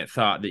reading it,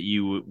 thought that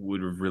you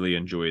would have really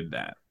enjoyed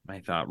that. I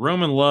thought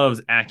Roman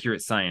loves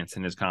accurate science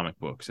in his comic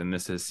books, and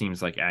this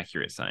seems like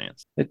accurate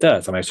science. It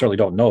does. I certainly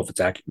don't know if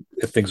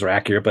things are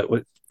accurate, but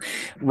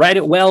write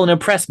it well and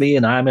impress me,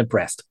 and I'm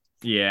impressed.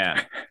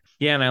 Yeah.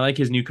 Yeah, and I like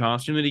his new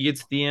costume that he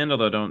gets at the end,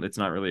 although it's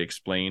not really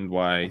explained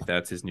why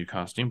that's his new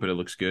costume, but it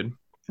looks good.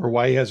 Or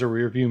why he has a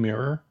rear view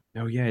mirror.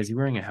 Oh, yeah. Is he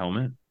wearing a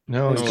helmet?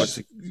 No,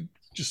 it's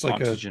just like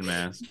oxygen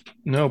mask.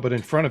 No, but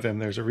in front of him,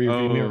 there's a rear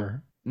view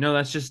mirror. No,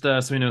 that's just so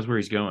he knows where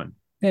he's going.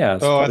 Yeah,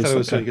 it's Oh, I probably thought it some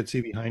was so you kind. could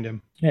see behind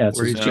him Yeah,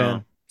 where he's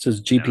been. It's his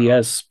No.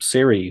 GPS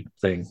Siri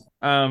thing.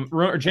 That's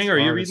Django, are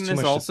you hard. It's reading too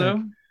this much to think.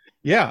 also?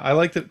 Yeah, I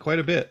liked it quite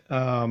a bit.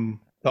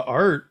 The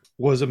art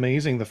was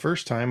amazing the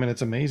first time, and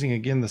it's amazing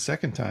again the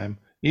second time.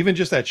 Even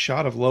just that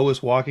shot of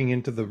Lois walking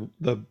into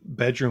the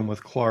bedroom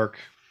with Clark,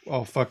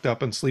 all fucked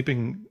up and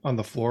sleeping on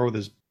the floor with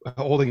his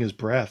holding his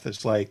breath.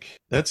 It's like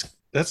that's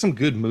some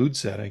good mood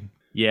setting.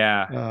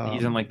 Yeah,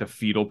 he's in Um, like the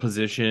fetal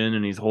position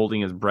and he's holding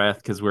his breath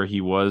because where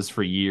he was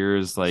for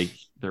years, like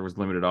there was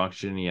limited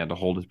oxygen. He had to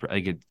hold his breath.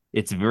 Like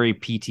it's very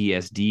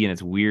PTSD, and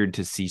it's weird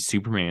to see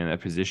Superman in that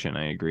position.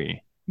 I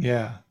agree.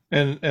 Yeah.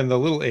 And the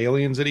little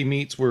aliens that he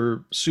meets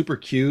were super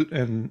cute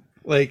and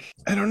like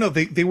I don't know,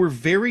 they were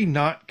very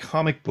not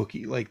comic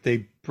booky. Like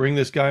they bring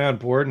this guy on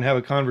board and have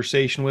a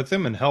conversation with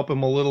him and help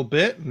him a little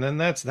bit and then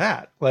that's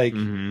that. Like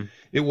Mm-hmm.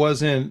 it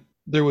wasn't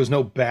there was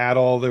no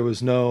battle, there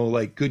was no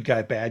like good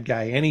guy bad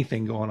guy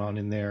anything going on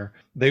in there.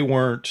 They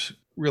weren't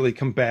really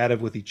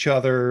combative with each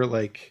other.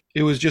 Like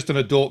it was just an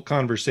adult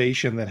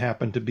conversation that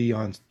happened to be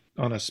on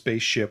a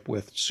spaceship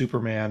with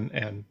Superman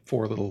and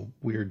four little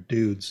weird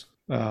dudes.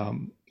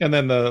 And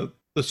then the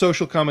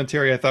social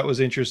commentary I thought was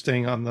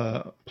interesting on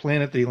the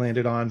planet that he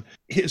landed on.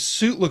 His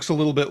suit looks a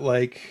little bit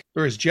like,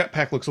 or his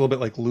jetpack looks a little bit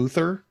like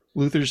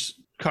Luther's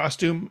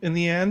costume in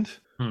the end.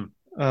 Hmm.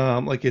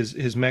 Like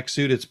his mech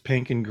suit, it's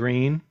pink and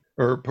green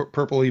or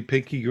purpley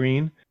pinky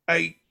green.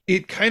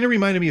 It kind of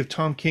reminded me of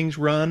Tom King's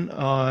run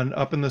on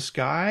Up in the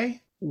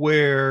Sky,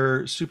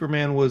 where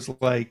Superman was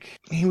like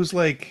he was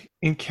like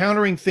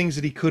encountering things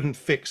that he couldn't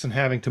fix and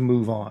having to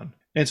move on.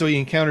 And so he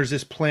encounters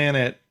this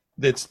planet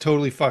that's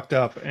totally fucked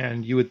up,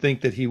 and you would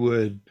think that he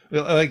would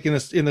like in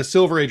the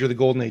Silver Age or the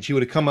Golden Age, he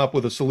would have come up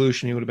with a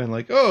solution. He would have been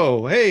like,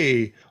 "Oh,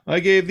 hey, I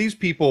gave these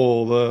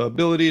people the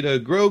ability to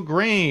grow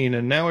grain,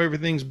 and now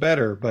everything's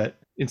better." But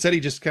instead, he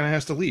just kind of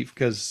has to leave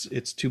because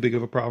it's too big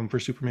of a problem for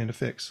Superman to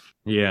fix.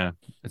 Yeah,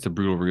 it's a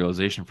brutal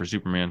realization for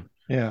Superman.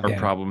 Yeah, Our Yeah.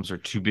 problems are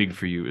too big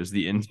for you, is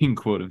the ending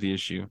quote of the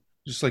issue.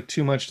 just like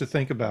too much to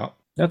think about.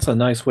 That's a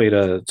nice way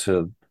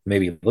to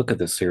maybe look at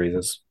this series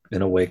as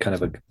in a way kind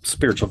of a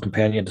spiritual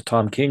companion to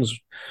Tom King's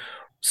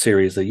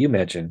series that you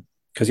mentioned.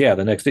 Because yeah,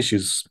 the next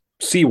issue's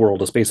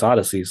SeaWorld, A Space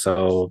Odyssey,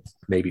 so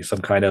maybe some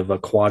kind of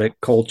aquatic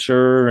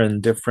culture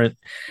and different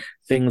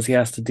things he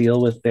has to deal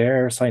with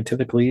there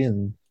scientifically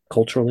and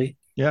culturally.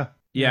 Yeah,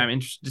 Yeah, I'm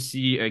interested to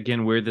see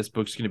again where this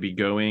book's going to be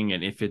going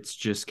and if it's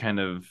just kind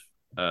of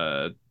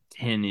a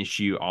 10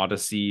 issue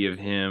odyssey of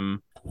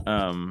him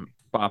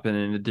popping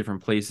into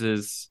different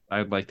places.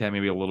 I'd like that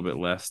maybe a little bit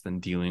less than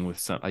dealing with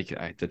some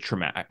like the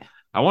traumatic.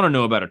 I want to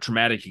know about a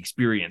traumatic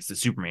experience that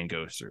Superman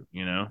goes through,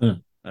 you know?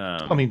 Mm.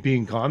 I mean,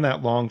 being gone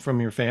that long from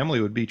your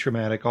family would be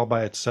traumatic all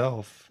by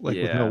itself, like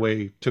with no Yeah.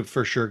 way to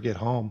for sure get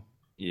home.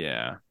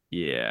 Yeah,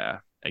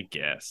 I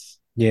guess.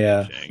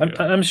 Yeah, Django.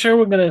 I'm sure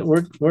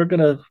we're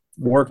gonna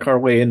work our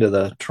way into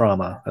the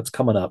trauma that's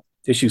coming up.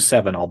 Issue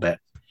 7, I'll bet,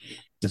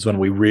 is when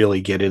we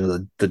really get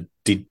into the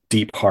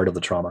deep part of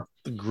the trauma.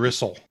 The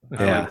gristle.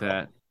 I Yeah. like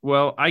that.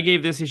 Well, I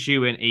gave this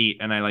issue an 8,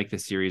 and I like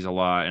this series a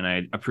lot, and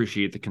I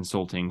appreciate the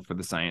consulting for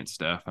the science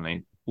stuff, and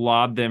I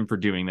laud them for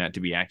doing that to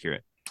be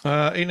accurate.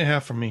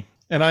 8.5 from me,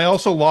 and I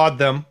also laud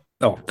them.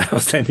 Oh, that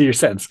was the end of your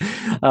sentence.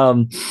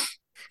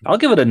 I'll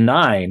give it a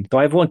 9. Though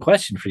I have one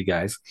question for you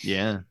guys.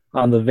 Yeah.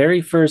 On the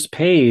very first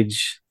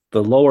page,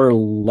 the lower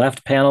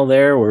left panel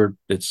there, where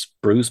it's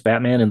Bruce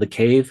Batman in the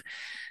cave, and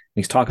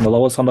he's talking to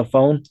Lois on the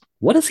phone.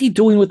 What is he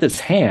doing with his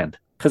hand?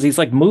 Because he's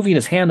like moving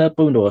his hand up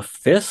into a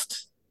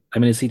fist. I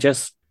mean, is he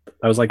just?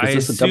 I was like, I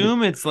is this a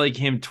assume it's like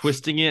him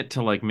twisting it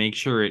to like make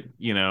sure it,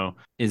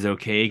 is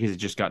okay because it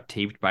just got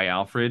taped by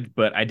Alfred,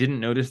 but I didn't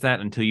notice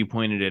that until you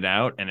pointed it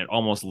out, and it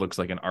almost looks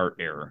like an art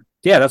error.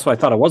 Yeah, that's what I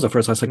thought it was at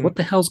first. I was like, what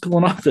the hell's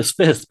going on with this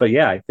fist? But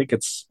yeah, I think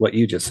it's what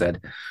you just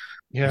said.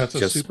 Yeah, it's a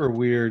Just- super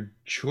weird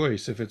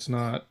choice if it's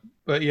not.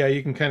 But yeah,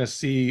 you can kind of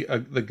see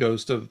the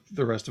ghost of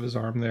the rest of his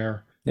arm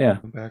there Yeah.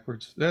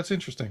 backwards. That's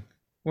interesting.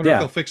 Wonder if Yeah.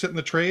 they'll fix it in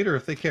the trade or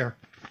if they care.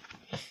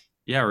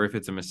 Yeah, or if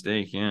it's a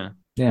mistake. Yeah.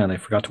 Yeah, and I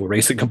forgot to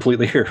erase it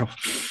completely here.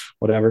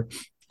 Whatever.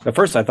 At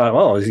first, I thought,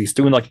 oh, he's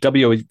doing like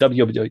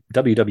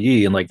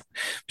WWE and like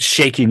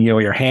shaking,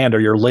 your hand or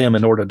your limb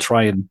in order to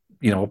try and,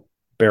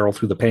 barrel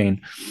through the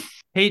pain.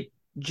 Hey,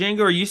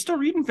 Django, are you still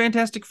reading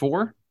Fantastic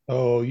Four?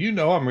 Oh,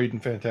 I'm reading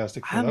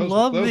Fantastic Four. I That was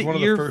love that one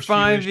of the you're first few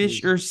 5-ish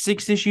issues. or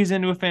 6 issues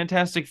into a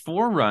Fantastic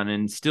Four run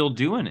and still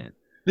doing it.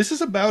 This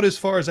is about as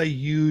far as I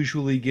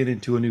usually get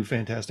into a new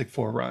Fantastic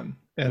Four run,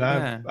 and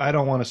Yeah. I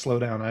don't want to slow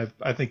down.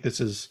 I think this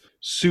is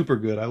super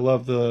good. I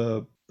love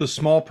the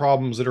small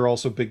problems that are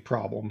also big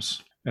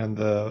problems, and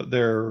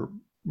their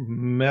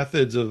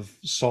methods of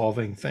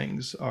solving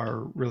things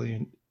are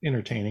really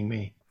entertaining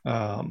me.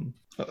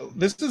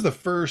 This is the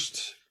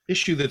first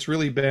issue that's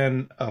really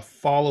been a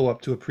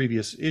follow-up to a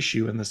previous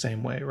issue in the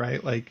same way,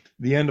 right? Like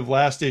the end of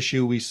last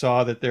issue, we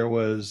saw that there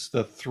was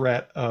the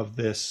threat of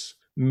this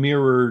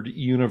mirrored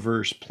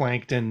universe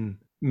plankton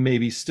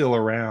maybe still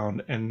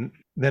around, and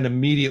then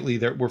immediately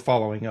we're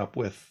following up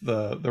with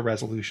the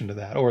resolution to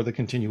that or the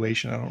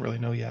continuation. I don't really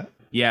know yet.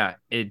 Yeah,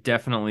 it's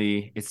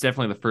definitely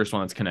the first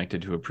one that's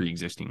connected to a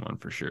pre-existing one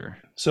for sure.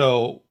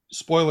 So,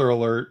 spoiler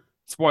alert.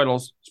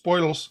 Spoilers.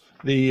 Spoilers.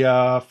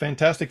 The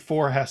Fantastic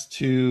Four has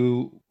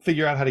to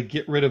figure out how to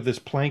get rid of this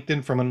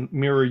plankton from a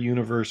mirror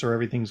universe, or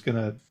everything's going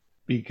to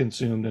be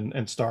consumed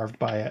and starved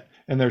by it.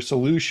 And their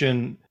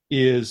solution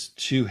is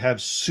to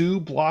have Sue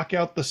block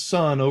out the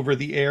sun over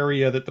the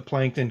area that the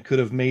plankton could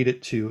have made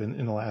it to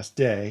in the last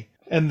day.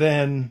 And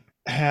then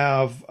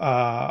have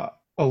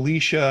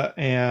Alicia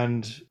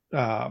and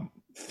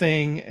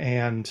Thing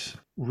and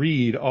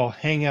Reed all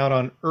hang out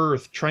on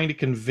Earth trying to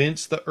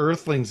convince the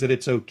Earthlings that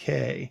it's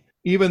okay,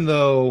 even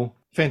though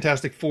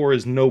Fantastic Four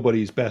is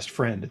nobody's best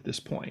friend at this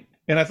point.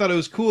 And I thought it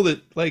was cool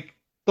that, like,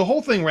 the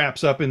whole thing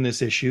wraps up in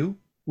this issue.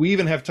 We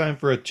even have time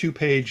for a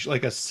 2-page,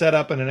 like a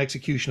setup and an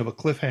execution of a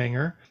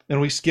cliffhanger.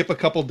 And we skip a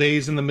couple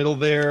days in the middle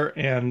there.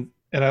 And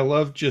I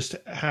love just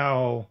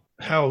how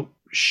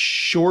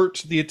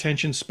short the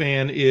attention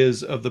span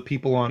is of the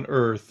people on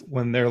Earth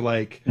when they're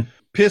like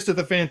pissed at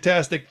the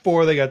Fantastic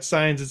Four. They got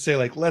signs that say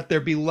like, let there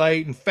be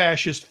light and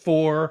fascist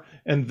four.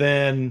 And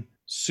then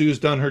Sue's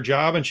done her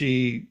job and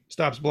she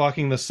stops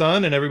blocking the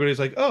sun and everybody's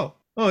like, oh,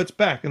 it's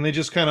back. And they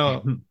just kind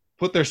of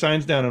put their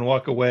signs down and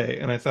walk away.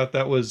 And I thought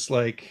that was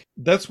like,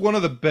 that's one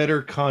of the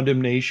better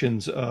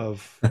condemnations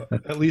of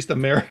at least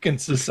American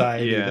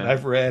society that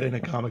I've read in a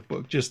comic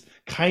book. Just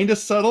kind of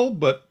subtle,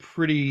 but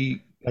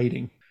pretty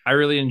biting. I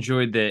really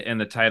enjoyed that,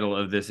 and the title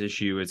of this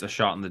issue is A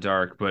Shot in the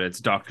Dark, but it's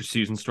Dr.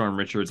 Susan Storm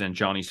Richards and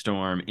Johnny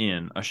Storm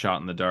in A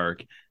Shot in the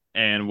Dark.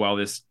 And while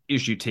this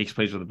issue takes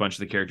place with a bunch of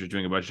the characters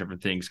doing a bunch of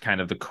different things,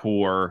 kind of the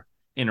core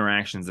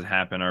interactions that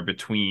happen are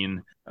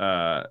between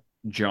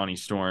Johnny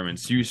Storm and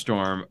Sue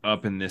Storm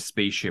up in this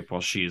spaceship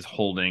while she is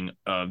holding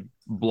a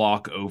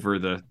block over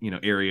the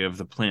area of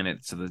the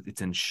planet so that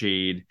it's in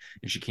shade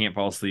and she can't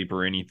fall asleep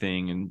or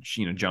anything, and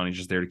she, Johnny's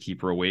just there to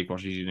keep her awake while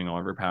she's using all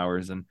of her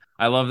powers. And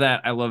I love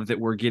that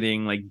we're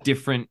getting like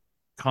different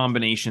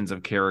combinations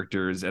of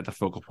characters at the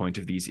focal point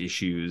of these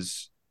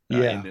issues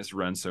in this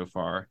run so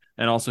far.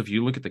 And also, if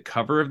you look at the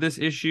cover of this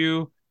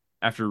issue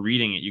after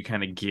reading it, you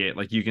kind of get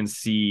like, you can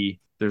see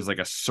there's like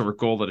a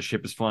circle that a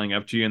ship is flying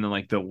up to you, and then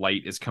like the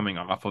light is coming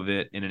off of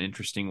it in an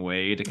interesting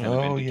way to kind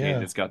of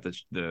indicate it's got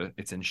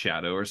it's in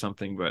shadow or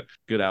something. But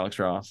good, Alex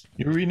Ross.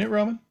 You were reading it,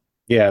 Roman?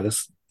 Yeah,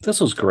 this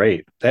was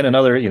great. Then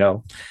another,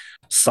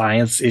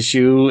 science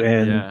issue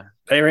and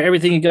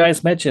everything you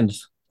guys mentioned.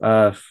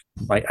 The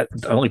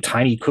only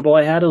tiny quibble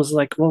I had was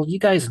like, well, you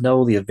guys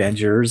know the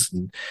Avengers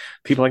and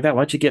people like that.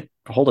 Why don't you get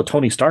a hold of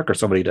Tony Stark or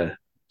somebody to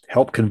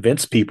help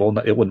convince people?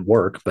 It wouldn't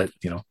work, but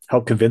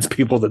help convince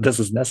people that this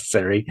is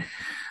necessary.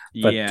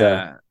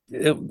 But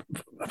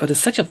but it's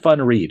such a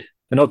fun read.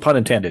 No pun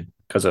intended,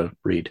 because of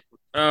Reed.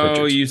 Oh,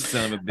 Richards. You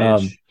son of a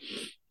bitch!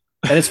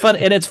 And it's fun.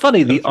 And it's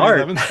funny. The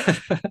art,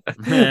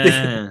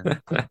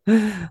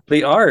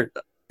 the art.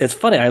 It's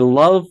funny. I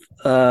love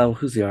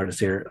who's the artist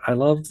here. I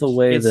love the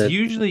way it's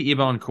usually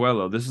Ivan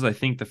Coelho. This is, I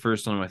think, the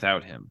first one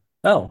without him.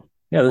 Oh,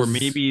 yeah. Or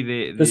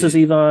maybe this is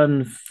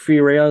Ivan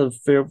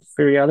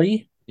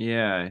Fiorelli.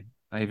 Yeah,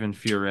 Ivan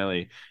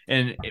Fiorelli.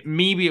 And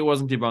maybe it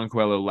wasn't Ivan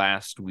Coelho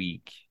last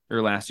week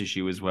or last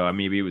issue as well.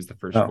 Maybe it was the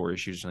first 4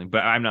 issues or something,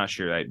 but I'm not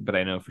sure. But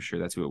I know for sure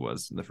that's who it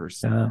was, the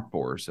first 4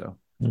 or so.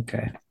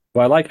 Okay.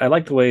 Well, I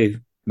like the way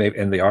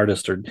and the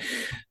artists are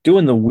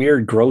doing the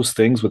weird, gross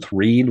things with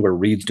Reed, where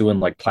Reed's doing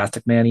like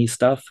Plastic Man-y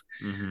stuff.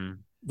 Mm-hmm.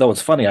 Though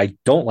it's funny, I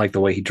don't like the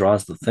way he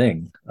draws the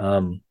Thing.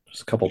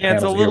 There's a couple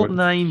panels. It's a little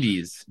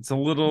 90s. It's a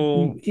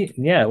little.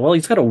 Yeah. Well,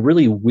 he's got a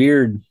really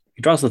weird.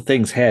 He draws the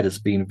Thing's head as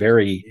being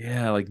very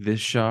like this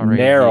shot right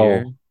narrow.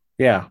 Here.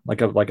 Yeah,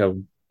 like a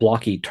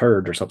blocky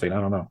turd or something. I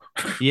don't know.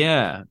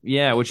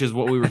 Yeah, which is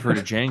what we refer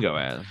to Django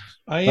as.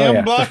 I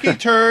am blocky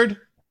turd.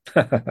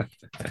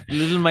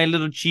 My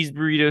little cheese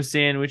burrito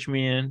sandwich,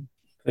 man.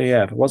 But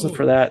yeah, if it wasn't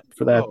for that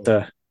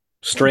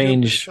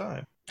strange,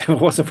 if it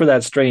wasn't for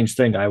that strange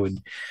thing,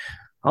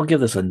 I'll give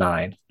this a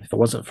 9. If it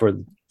wasn't for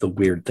the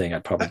weird thing,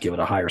 I'd probably give it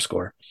a higher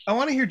score. I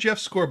want to hear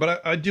Jeff's score,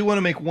 but I do want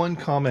to make one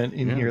comment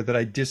in here that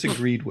I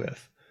disagreed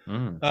with.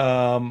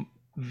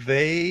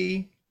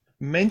 They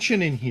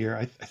mention in here,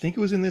 I think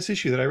it was in this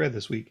issue that I read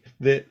this week,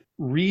 that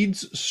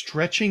Reed's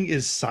stretching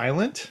is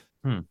silent.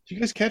 Did you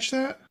guys catch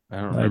that?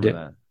 I don't remember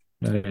that.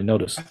 I didn't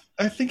notice.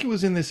 I think it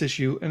was in this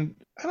issue, and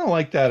I don't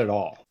like that at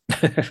all.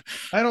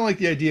 I don't like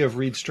the idea of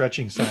Reed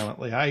stretching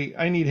silently.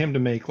 I need him to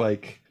make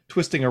like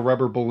twisting a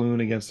rubber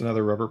balloon against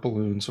another rubber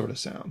balloon sort of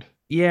sound.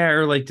 Yeah,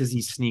 or like, does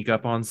he sneak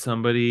up on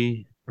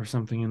somebody or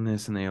something in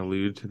this, and they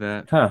allude to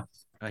that? Huh.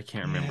 I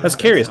can't remember. That's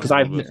curious because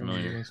I'm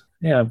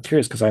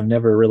curious because I've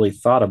never really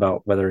thought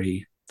about whether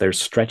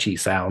there's stretchy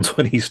sounds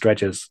when he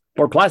stretches,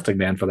 or Plastic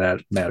Man for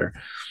that matter.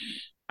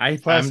 I'm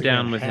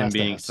down with him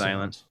being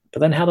silent. But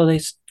then how do they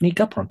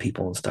sneak up on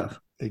people and stuff?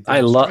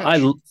 I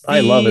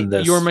love in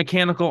this. Your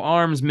mechanical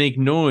arms make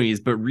noise,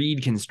 but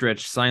Reed can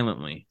stretch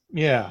silently.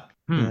 Yeah.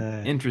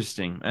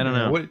 Interesting. I don't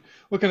know.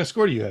 What kind of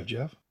score do you have,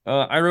 Jeff?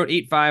 I wrote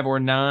 8.5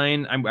 or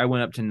 9. I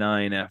went up to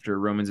 9 after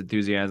Roman's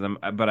enthusiasm,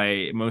 but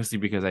I mostly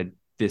because I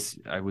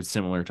was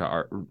similar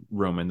to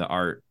Roman. The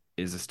art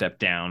is a step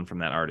down from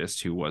that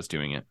artist who was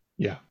doing it.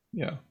 Yeah.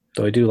 Yeah.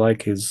 So I do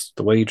like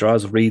the way he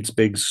draws Reed's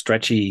big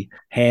stretchy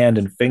hand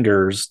and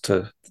fingers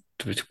to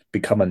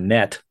become a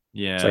net.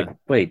 It's Yeah. like,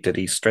 wait, did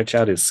he stretch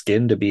out his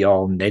skin to be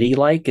all netty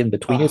like in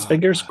between his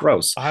fingers?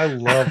 Gross. I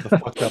love the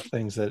fucked up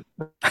things that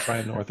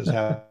Ryan North is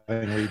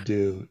having Reed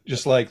do.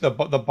 Just like the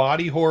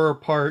body horror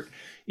part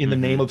in the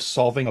name of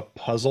solving a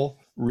puzzle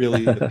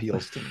really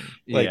appeals to me.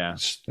 Like, Yeah.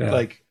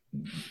 like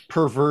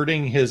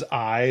perverting his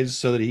eyes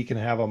so that he can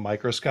have a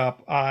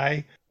microscope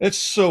eye. It's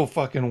so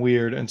fucking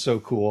weird and so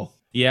cool.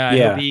 Yeah, I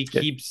hope he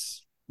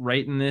keeps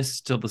writing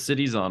this till the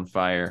city's on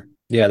fire.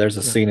 Yeah, there's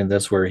a scene in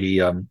this where he,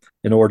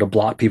 in order to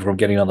block people from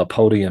getting on the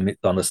podium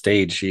on the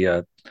stage, he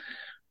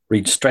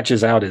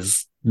stretches out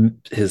his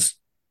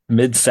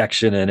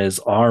midsection and his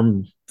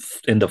arm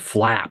into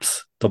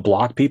flaps to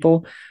block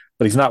people,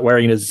 but he's not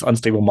wearing his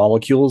unstable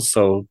molecules,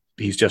 so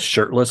he's just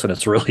shirtless, and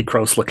it's really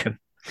gross looking.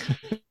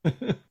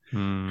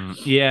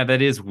 Yeah,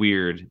 that is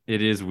weird.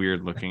 It is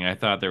weird looking. I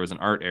thought there was an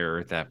art error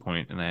at that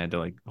point, and I had to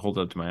like hold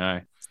it up to my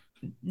eye.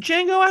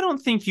 Django, I don't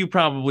think you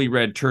probably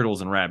read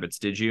Turtles and Rabbits,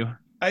 did you?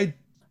 I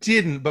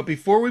didn't, but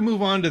before we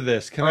move on to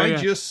this, can I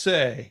just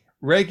say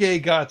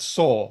Reggae Got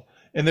Soul?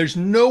 And there's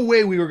no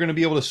way we were going to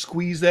be able to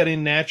squeeze that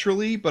in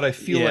naturally, but I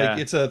feel like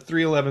it's a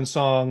 311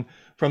 song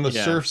from the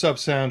Surf's Up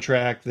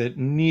soundtrack that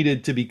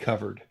needed to be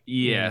covered.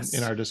 Yes.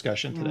 In our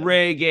discussion today.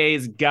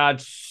 Reggae's Got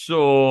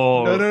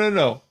Soul.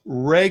 No.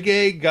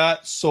 Reggae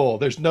Got Soul.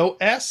 There's no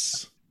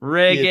S.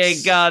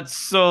 Reggae Got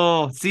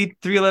Soul. See,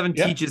 311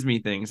 teaches me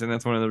things, and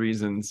that's one of the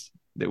reasons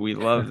that we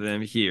love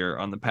them here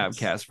on the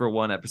podcast for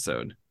one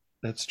episode.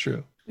 That's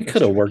true. We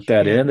could have worked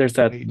that in. There's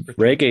that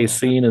reggae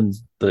scene in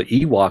the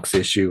Ewoks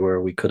issue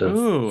where we could have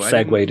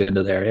segued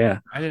into there. Yeah.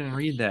 I didn't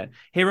read that.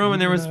 Hey, Roman,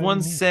 there was one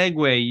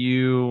segue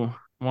you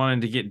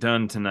wanted to get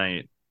done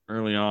tonight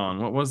early on.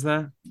 What was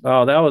that?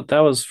 Oh, that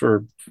was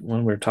for when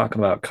we were talking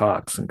about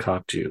Cox and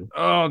Cockju.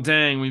 Oh,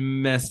 dang. We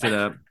messed it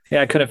up.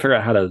 Yeah, I couldn't figure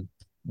out how to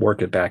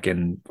work it back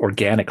in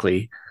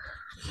organically.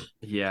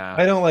 Yeah.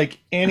 I don't like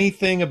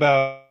anything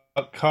about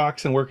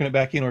Cox and working it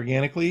back in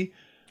organically.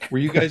 Were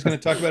you guys going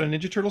to talk about a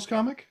Ninja Turtles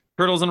comic?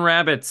 Turtles and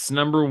Rabbits,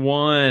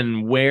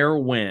 #1, Where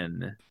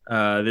When.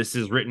 This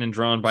is written and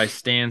drawn by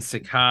Stan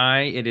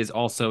Sakai. It is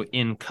also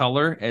in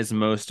color, as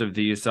most of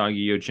the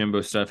Usagi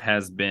Yojimbo stuff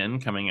has been,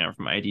 coming out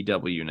from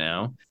IDW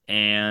now.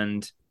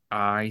 And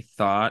I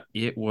thought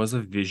it was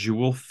a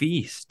visual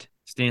feast.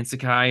 Stan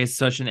Sakai is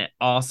such an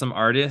awesome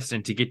artist,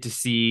 and to get to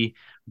see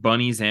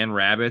bunnies and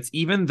rabbits,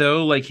 even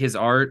though like his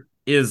art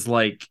is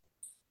like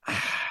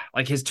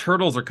his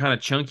turtles are kind of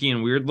chunky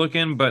and weird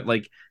looking, but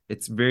like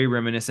it's very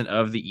reminiscent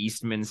of the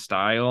Eastman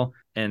style.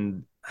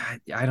 And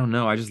I don't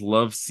know. I just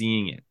love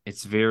seeing it.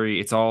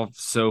 It's all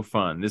so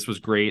fun. This was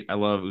great. I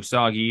love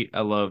Usagi.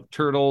 I love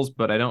Turtles,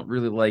 but I don't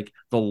really like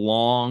the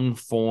long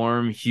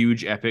form,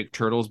 huge epic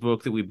Turtles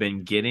book that we've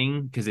been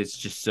getting because it's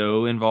just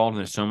so involved and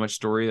there's so much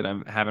story that I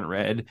haven't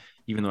read,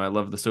 even though I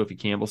love the Sophie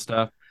Campbell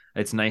stuff.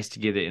 It's nice to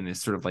get it in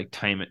this sort of like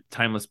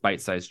timeless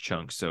bite-sized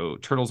chunk. So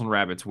Turtles and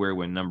Rabbits, Where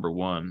When,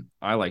 #1.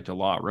 I liked a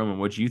lot. Roman,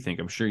 what do you think?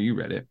 I'm sure you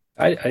read it.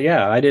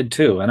 I did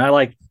too. And I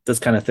like this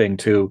kind of thing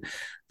too,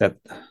 that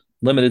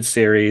limited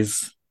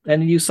series.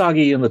 And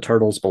Usagi and the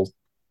Turtles both,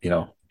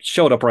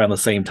 showed up around the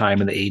same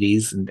time in the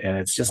 80s. And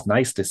it's just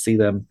nice to see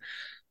them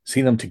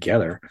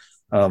together.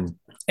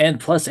 And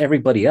plus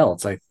everybody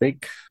else, I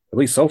think, at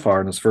least so far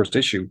in this first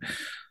issue,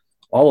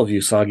 all of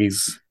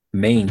Usagi's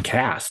main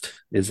cast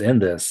is in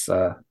this.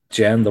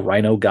 Jen, the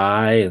Rhino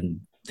guy,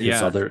 and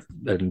his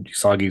and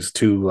Usagi's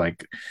two,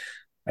 like,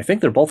 I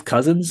think they're both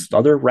cousins,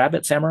 other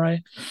rabbit samurai.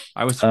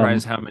 I was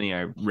surprised how many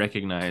I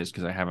recognized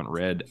because I haven't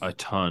read a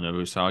ton of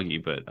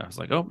Usagi, but I was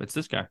like, oh, it's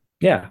this guy.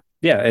 Yeah.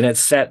 And it's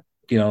set,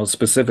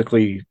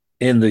 specifically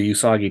in the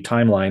Usagi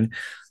timeline.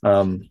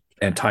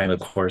 And time,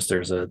 of course,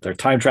 there's their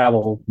time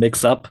travel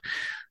mix-up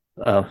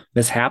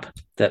mishap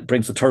that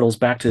brings the turtles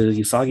back to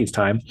Usagi's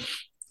time.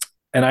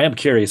 And I am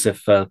curious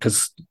if,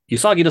 because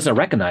Usagi doesn't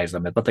recognize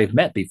them, but they've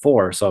met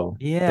before. So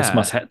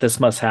this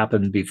must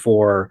happen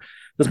before.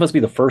 This must be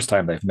the first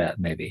time they've met,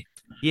 maybe.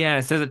 Yeah,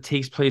 it says it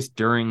takes place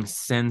during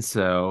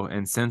Senso,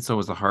 and Senso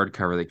was a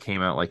hardcover that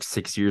came out like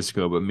 6 years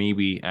ago, but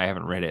maybe I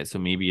haven't read it, so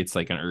maybe it's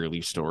like an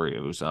early story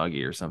of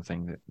Usagi or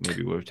something that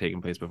maybe would have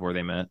taken place before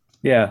they met.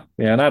 Yeah,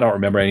 and I don't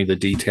remember any of the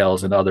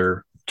details in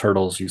other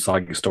Turtles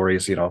Usagi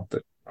stories,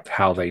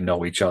 how they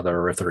know each other,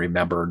 or if they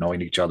remember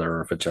knowing each other,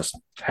 or if it just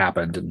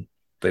happened and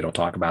they don't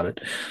talk about it.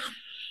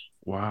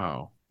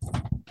 Wow.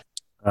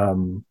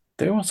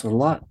 There was a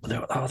lot.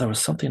 There was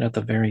something at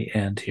the very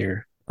end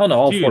here. Oh no,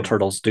 all four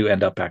turtles do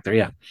end up back there.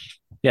 Yeah.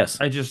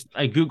 Yes. I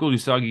googled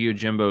Usagi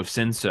Yojimbo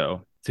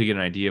Senso to get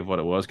an idea of what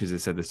it was because it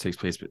said this takes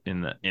place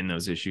in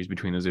those issues,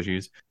 between those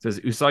issues. It says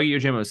Usagi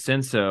Yojimbo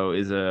Senso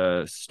is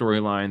a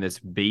storyline that's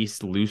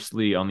based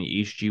loosely on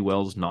the H.G.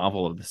 Wells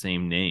novel of the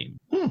same name.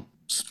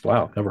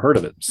 Wow, never heard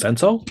of it.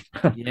 Senso?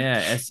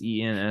 Yeah,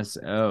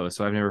 Senso.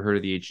 So I've never heard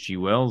of the H.G.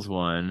 Wells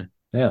one.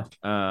 Yeah.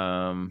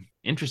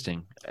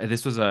 Interesting.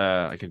 This was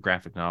a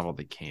graphic novel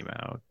that came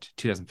out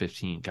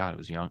 2015. God, it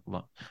was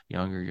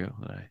younger ago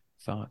than I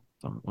thought.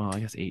 Well, I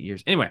guess 8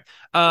 years. Anyway,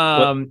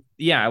 What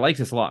yeah, I like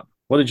this a lot.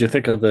 What did you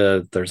think of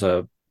there's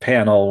a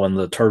panel when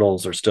the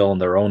turtles are still in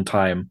their own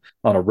time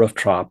on a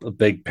rooftop, a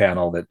big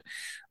panel that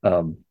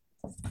um,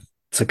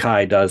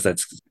 Sakai does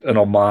that's an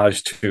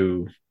homage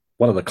to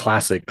one of the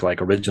classic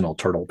like original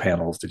turtle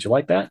panels. Did you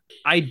like that?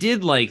 I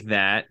did like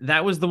that.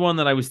 That was the one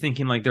that I was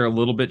thinking like they're a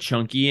little bit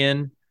chunky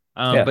in.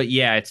 Yeah. But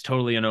yeah, it's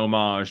totally an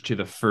homage to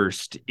the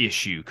first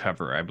issue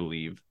cover, I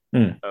believe,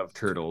 Hmm. of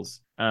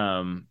Turtles.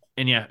 And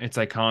yeah, it's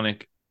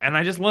iconic. And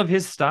I just love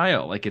his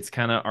style. Like it's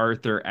kind of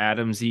Arthur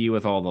Adamsy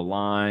with all the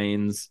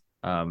lines.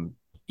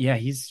 Yeah,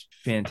 he's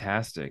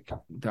fantastic.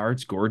 The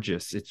art's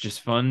gorgeous. It's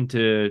just fun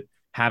to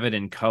have it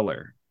in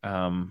color.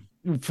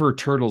 For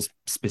Turtles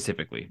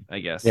specifically, I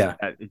guess. Yeah.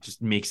 It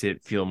just makes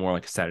it feel more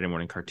like a Saturday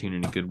morning cartoon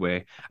in a good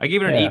way. I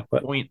gave it an Yeah.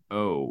 But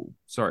 8.0.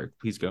 Sorry,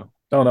 please go.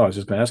 oh no, I was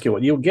just going to ask you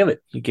what you give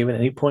it. You gave it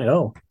an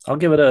 8.0. I'll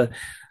give it a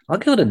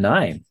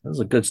 9. That was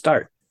a good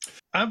start.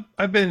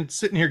 I've been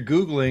sitting here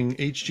Googling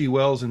H.G.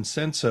 Wells and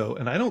Senso,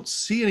 and I don't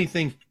see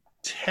anything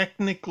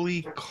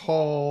technically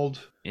called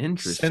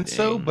Interesting.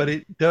 Senso, but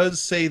it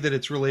does say that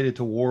it's related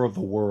to War of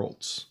the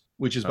Worlds,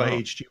 which is by Oh.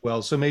 H.G.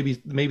 Wells. So maybe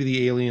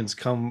the aliens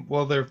come.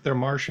 Well, they're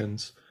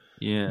Martians.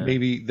 Yeah.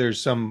 Maybe there's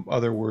some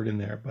other word in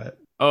there, but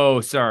Oh,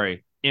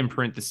 sorry. In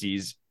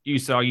parentheses,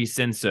 Usagi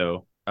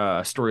Senso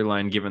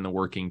storyline given the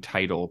working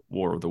title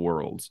War of the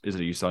Worlds is a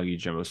Usagi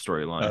Jumbo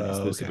storyline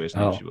exclusive okay. based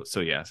on H.G. Wells.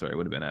 So yeah, sorry, it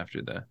would have been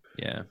after the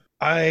yeah.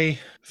 I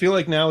feel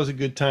like now is a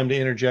good time to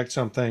interject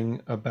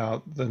something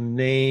about the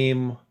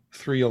name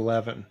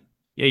 311.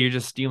 Yeah, you're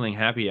just stealing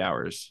happy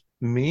hours.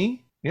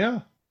 Me?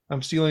 Yeah.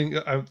 I'm stealing.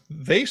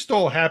 They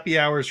stole happy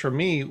hours from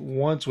me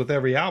once with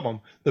every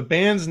album. The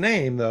band's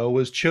name, though,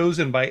 was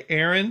chosen by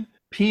Aaron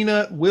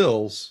Peanut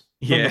Wills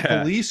from the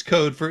police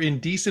code for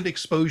indecent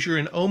exposure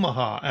in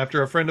Omaha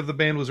after a friend of the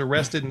band was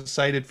arrested and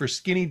cited for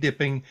skinny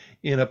dipping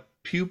in a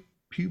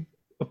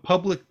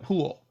public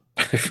pool.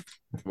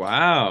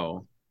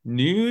 Wow.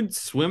 Nude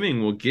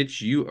swimming will get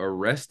you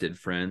arrested,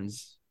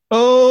 friends.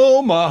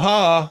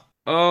 Omaha.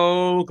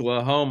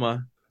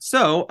 Oklahoma.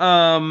 So,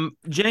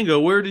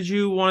 Django, where did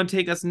you want to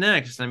take us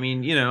next? I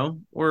mean,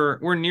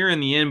 we're nearing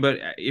the end, but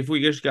if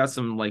we just got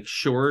some like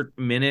short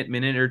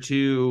minute or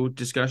two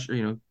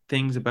discussion,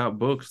 things about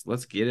books,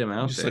 let's get him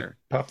out Just there. like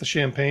pop the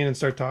champagne and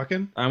start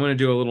talking. I'm gonna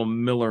do a little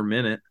Miller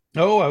minute.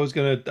 Oh, I was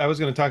gonna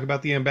talk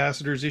about the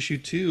Ambassadors issue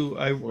 2.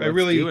 I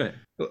really do it.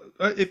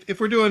 If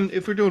we're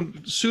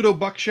doing pseudo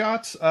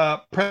buckshots,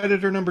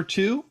 Predator number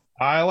 2.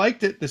 I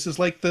liked it. This is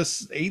like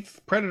this 8th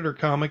Predator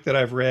comic that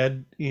I've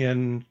read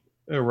in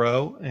a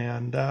row,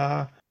 and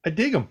I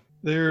dig them.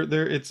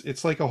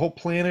 It's like a whole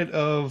planet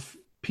of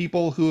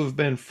people who have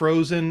been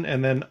frozen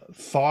and then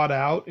thawed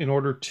out in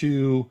order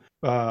to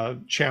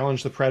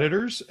challenge the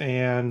Predators,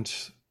 and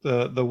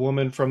the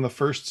woman from the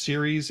first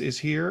series is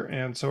here,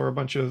 and so are a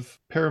bunch of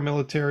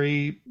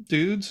paramilitary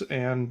dudes,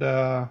 and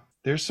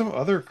there's some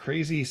other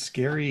crazy,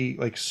 scary,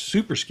 like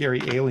super scary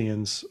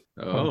aliens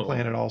on the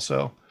planet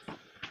also.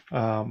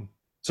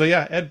 So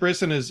yeah, Ed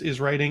Brisson is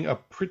writing a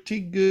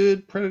pretty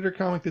good Predator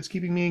comic that's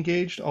keeping me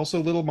engaged.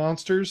 Also Little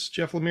Monsters,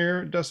 Jeff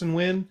Lemire, Dustin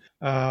Nguyen.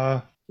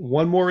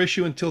 One more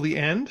issue until the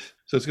end.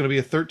 So it's going to be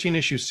a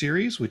 13-issue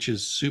series, which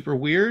is super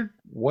weird.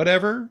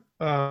 Whatever.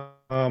 Little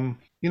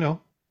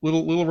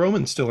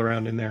Roman's still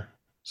around in there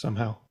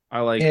somehow.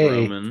 I like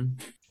Roman.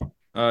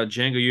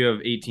 Django, you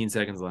have 18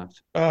 seconds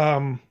left.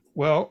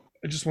 Well,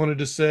 I just wanted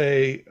to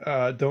say,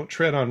 don't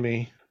tread on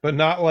me, but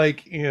not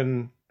like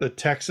in the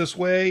Texas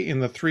way, in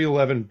the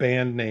 311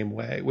 band name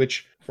way,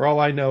 which for all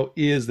I know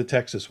is the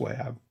Texas way.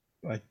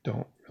 I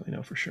don't really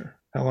know for sure.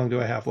 How long do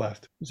I have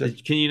left?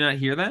 Can you not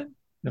hear that?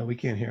 No, we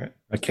can't hear it.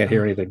 I can't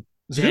hear anything.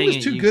 Zoom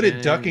is too good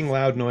at ducking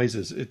loud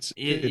noises. It's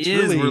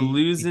really, we're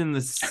losing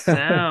the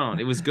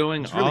sound. It was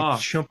going it's really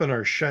off. chumping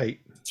our shite.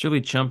 It's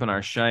really chumping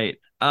our shite.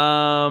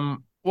 Well,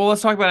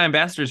 let's talk about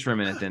Ambassadors for a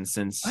minute then,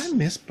 since I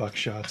miss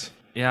buckshots.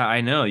 Yeah,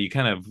 I know. You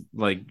kind of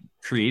like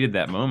created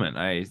that moment.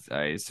 I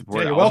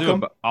support it. You're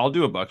welcome. I'll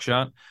do a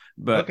buckshot,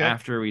 but Okay.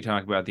 After we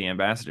talk about the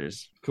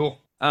Ambassadors. Cool.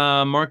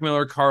 Mark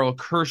Miller, Carl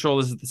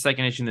Kerschel. This is the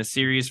second issue in the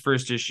series.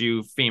 First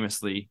issue,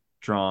 famously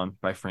drawn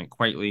by Frank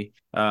Quitely.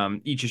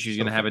 Each issue is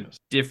going to have a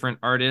different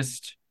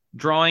artist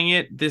drawing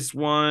it. This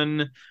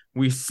one,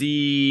 we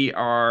see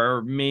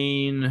our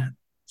main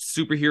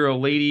superhero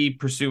lady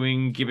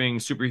giving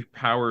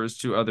superpowers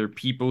to other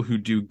people who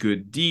do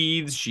good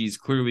deeds. She's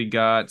clearly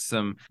got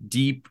some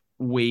deep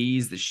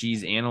ways that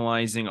she's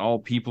analyzing all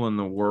people in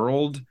the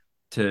world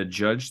to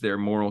judge their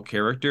moral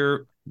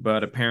character.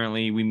 But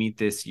apparently we meet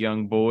this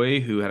young boy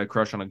who had a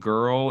crush on a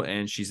girl,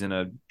 and she's in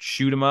a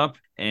shoot 'em up,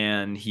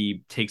 and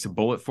he takes a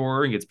bullet for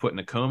her and gets put in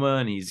a coma,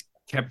 and he's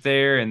kept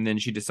there. And then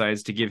she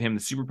decides to give him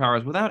the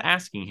superpowers without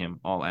asking him,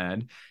 I'll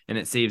add, and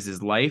it saves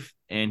his life,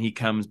 and he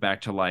comes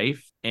back to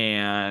life.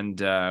 And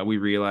we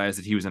realize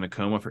that he was in a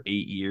coma for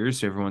 8 years,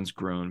 so everyone's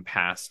grown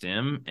past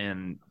him,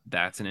 and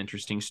that's an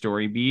interesting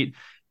story beat.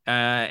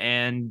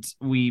 And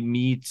we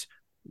meet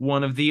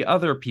one of the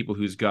other people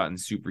who's gotten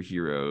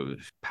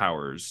superheroes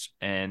powers.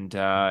 And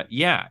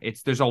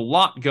there's a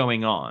lot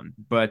going on,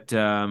 but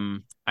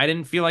I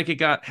didn't feel like it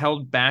got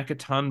held back a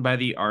ton by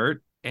the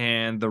art.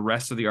 And the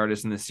rest of the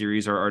artists in the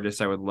series are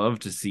artists I would love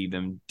to see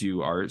them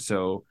do art.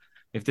 So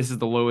if this is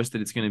the lowest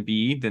that it's going to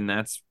be, then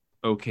that's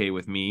okay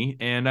with me.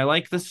 And I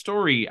like the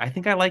story. I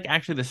think I like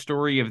actually the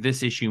story of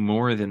this issue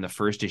more than the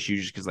first issue,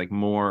 just because like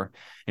more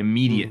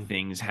immediate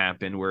things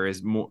happen,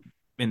 whereas more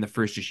in the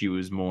first issue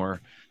was more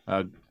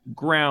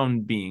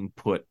ground being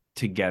put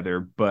together,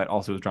 but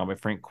also was drawn by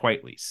Frank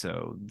Quitely.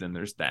 So then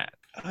there's that.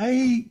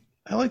 I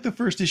like the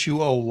first issue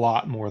a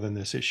lot more than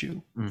this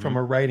issue from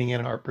a writing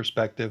and art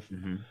perspective.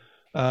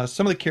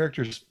 Some of the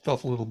characters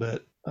felt a little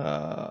bit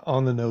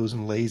on the nose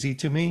and lazy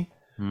to me.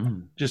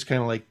 Just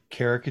kind of like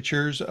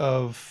caricatures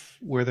of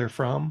where they're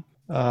from,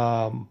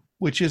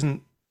 which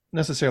isn't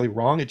necessarily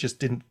wrong. It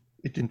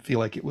didn't feel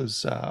like it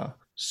was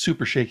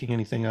super shaking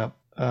anything up,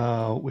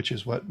 which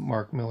is what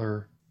Mark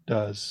Miller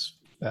does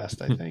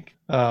best, I think.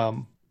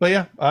 But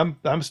yeah,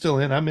 I'm still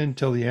in. I'm in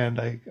till the end.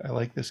 I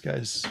like this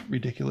guy's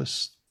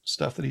ridiculous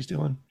stuff that he's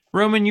doing.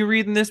 Roman, you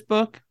reading this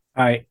book?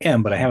 I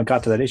am, but I haven't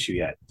got to that issue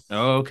yet.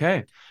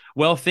 Okay.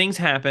 Well, things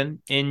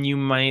happen, and you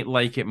might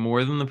like it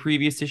more than the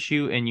previous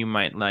issue, and you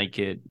might like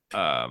it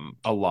a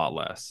lot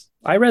less.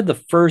 I read the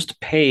first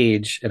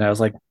page, and I was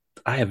like,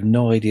 I have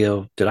no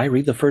idea. Did I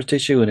read the first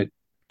issue? And it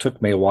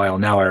took me a while.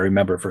 Now I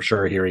remember for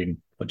sure hearing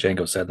what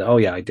Django said. That, oh,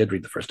 yeah, I did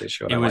read the first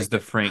issue. It was the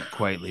Frank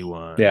Quitely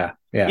one. Yeah.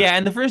 Yeah,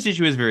 and the first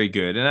issue is very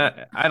good,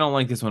 and I don't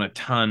like this one a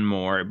ton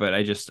more, but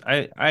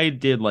I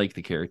did like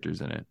the characters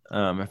in it.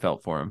 I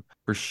felt for him.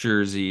 For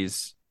sure,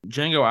 Z's.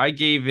 Django, I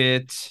gave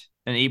it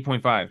an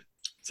 8.5.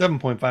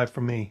 7.5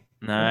 from me.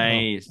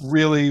 Nice.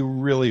 Really,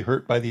 really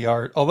hurt by the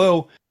art.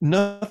 Although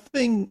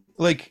nothing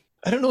like,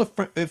 I don't know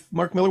if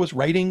Mark Miller was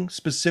writing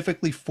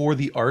specifically for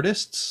the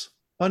artists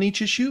on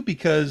each issue,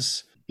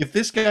 because if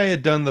this guy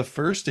had done the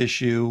first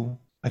issue,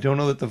 I don't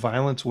know that the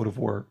violence would have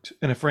worked.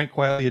 And if Frank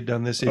Quitely had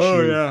done this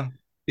issue,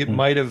 it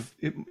might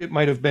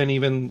have been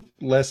even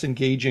less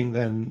engaging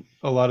than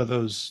a lot of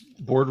those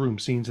boardroom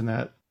scenes in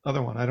that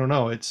other one. I don't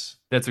know.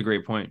 That's a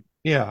great point.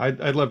 Yeah,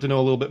 I'd love to know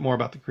a little bit more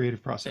about the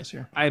creative process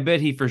here. I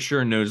bet he for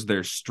sure knows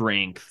their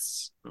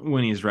strengths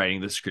when he's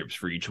writing the scripts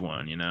for each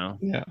one, you know?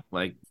 Yeah.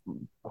 Like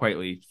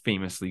Quitely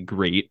famously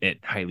great at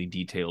highly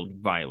detailed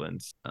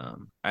violence.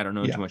 I don't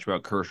know too much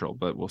about Kershaw,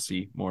 but we'll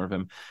see more of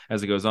him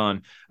as it goes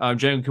on.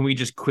 Jen, can we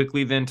just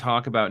quickly then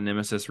talk about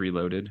Nemesis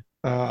Reloaded?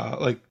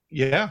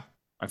 Yeah.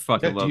 I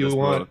fucking love this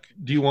book.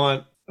 Do you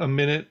want a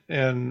minute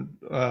and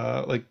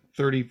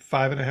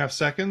 35 and a half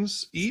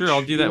seconds each? Sure,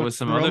 I'll do that with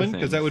some other things.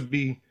 Because that would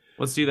be...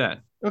 Let's do that.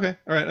 Okay.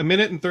 All right. A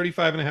minute and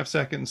 35 and a half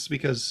seconds,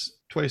 because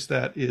twice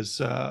that is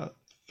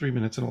 3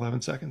 minutes and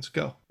 11 seconds.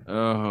 Go.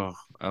 Oh,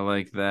 I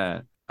like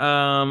that.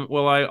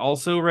 Well, I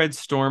also read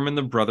Storm and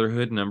the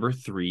Brotherhood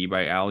 #3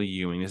 by Al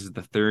Ewing. This is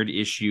the third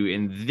issue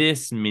in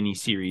this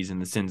mini-series in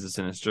the Sins of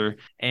Sinister,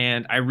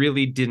 and I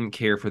really didn't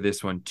care for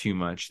this one too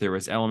much. There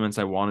was elements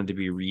I wanted to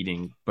be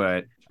reading,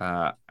 but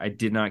I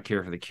did not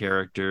care for the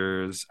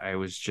characters. I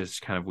was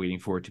just kind of waiting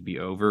for it to be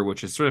over,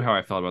 which is sort of how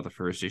I felt about the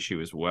first issue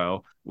as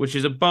well, which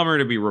is a bummer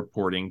to be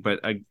reporting.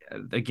 But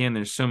again,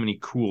 there's so many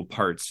cool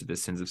parts to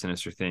this Sins of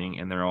Sinister thing,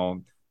 and they're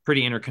all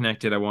pretty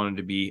interconnected. I wanted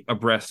to be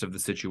abreast of the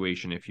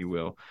situation, if you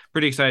will.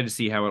 Pretty excited to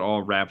see how it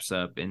all wraps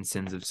up in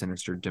Sins of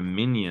Sinister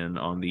Dominion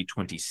on the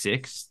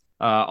 26th.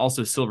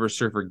 Also, Silver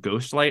Surfer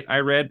Ghostlight I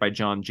read by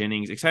John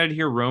Jennings. Excited to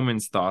hear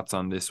Roman's thoughts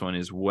on this one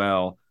as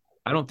well.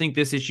 I don't think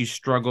this issue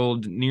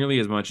struggled nearly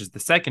as much as the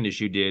second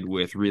issue did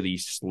with really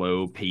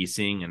slow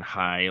pacing and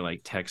high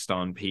text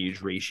on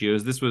page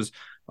ratios. This was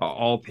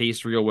all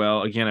paced real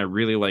well. Again, I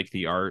really like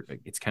the art.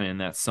 It's kind of in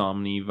that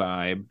Somni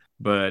vibe,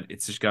 but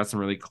it's just got some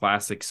really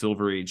classic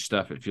Silver Age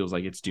stuff it feels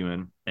like it's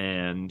doing,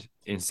 and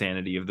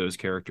insanity of those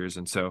characters.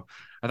 And so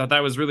I thought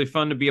that was really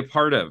fun to be a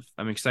part of.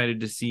 I'm excited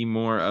to see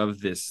more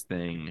of this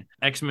thing.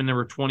 X-Men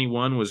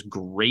 #21 was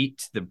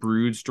great. The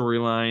Brood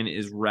storyline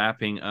is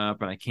wrapping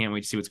up, and I can't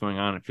wait to see what's going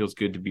on. It feels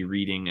good to be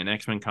reading an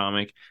X-Men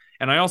comic.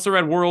 And I also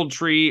read World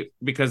Tree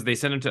because they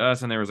sent it to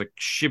us and there was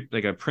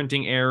a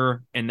printing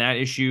error, and that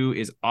issue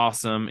is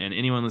awesome. And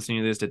anyone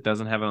listening to this that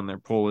doesn't have it on their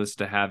pull list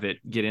to have it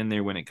get in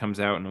there when it comes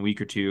out in a week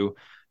or two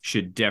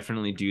should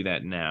definitely do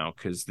that now,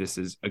 because this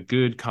is a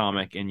good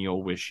comic and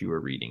you'll wish you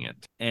were reading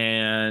it.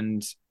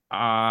 And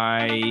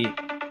I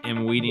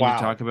am waiting to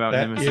talk about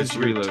Nemesis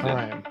Reloaded.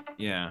 Time.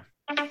 Yeah.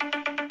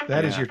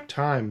 That is your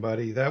time,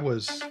 buddy. That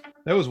was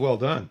well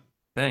done.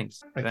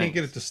 Thanks. I can't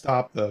get it to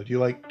stop though.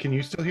 Can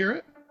you still hear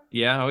it?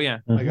 Yeah, oh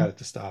yeah. I got it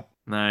to stop.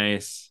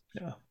 Nice.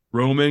 Yeah.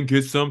 Roman,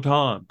 get some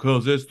time,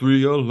 cause it's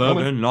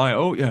 3:11 night.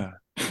 Oh yeah.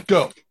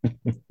 Go.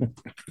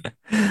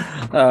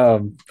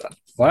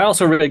 Well, I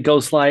also read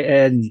Ghostlight,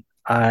 and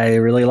I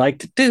really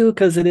liked it too,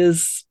 because it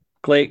is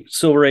great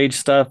Silver Age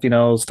stuff,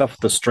 stuff with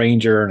the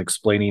Stranger and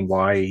explaining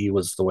why he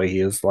was the way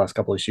he is the last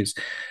couple issues,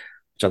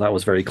 which I thought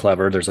was very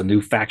clever. There's a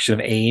new faction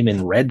of AIM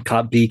in red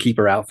cop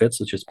beekeeper outfits,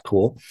 which is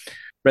cool.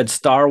 Read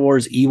Star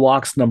Wars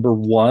Ewoks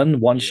 #1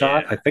 one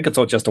shot. I think it's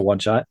just a one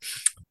shot.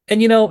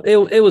 And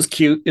it was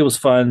cute. It was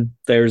fun.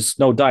 There's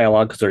no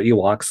dialogue because they're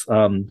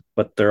Ewoks,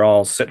 but they're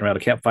all sitting around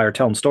a campfire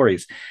telling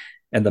stories.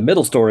 And the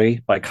middle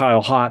story by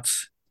Kyle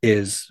Hotz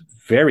is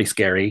very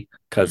scary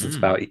because it's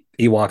about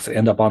Ewoks that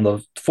end up on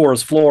the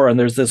forest floor, and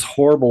there's this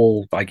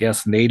horrible, I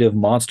guess, native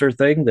monster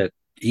thing that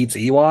eats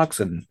Ewoks,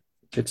 and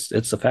it's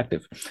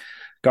effective.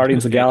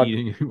 Guardians of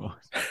Galaxy,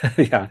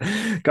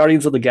 yeah,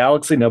 Guardians of the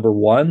Galaxy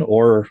 #1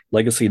 or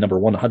Legacy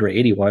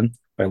 #181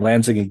 by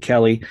Lansing and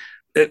Kelly.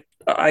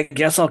 I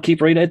guess I'll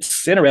keep reading.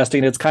 It's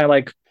interesting. It's kind of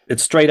like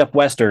it's straight up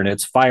Western.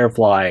 It's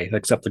Firefly,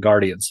 except the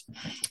Guardians.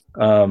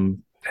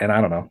 And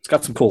I don't know. It's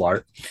got some cool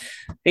art.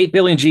 8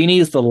 Billion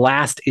Genies, the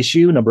last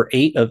issue,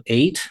 #8 of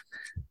 8,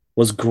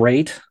 was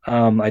great.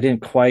 I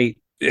didn't quite.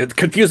 It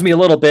confused me a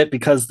little bit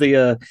because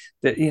the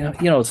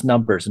it's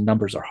numbers and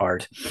numbers are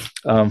hard.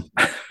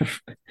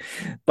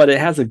 But it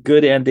has a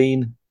good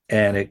ending,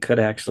 and it could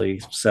actually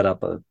set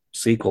up a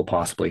sequel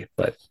possibly.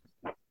 But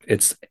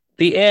it's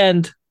the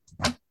end.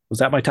 Was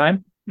that my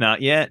time?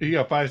 Not yet. You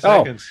got 5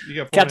 seconds. You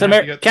got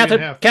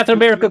Captain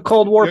America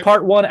Cold War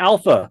Part 1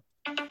 Alpha.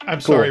 I'm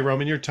sorry,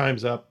 Roman, your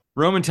time's up.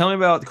 Roman, tell me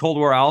about Cold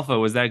War Alpha.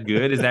 Was that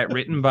good? Is that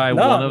written by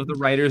one of the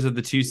writers of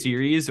the 2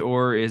 series,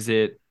 or is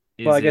it?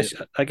 I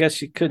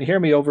guess you couldn't hear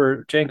me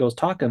over Django's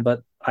talking,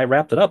 but I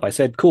wrapped it up. I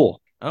said cool.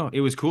 Oh,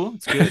 it was cool.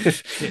 It's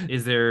good.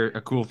 Is there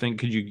a cool thing?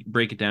 Could you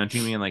break it down to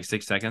me in like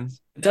 6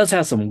 seconds? It does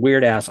have some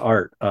weird ass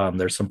art.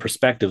 There's some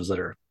perspectives that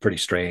are pretty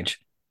strange,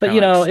 but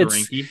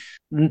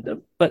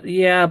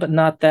but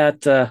not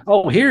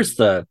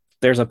that.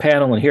 There's a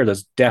panel in here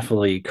that's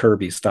definitely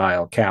Kirby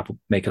style, Cap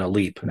making a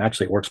leap, and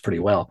actually it works pretty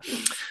well.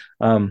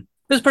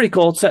 It's pretty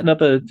cool, setting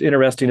up an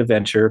interesting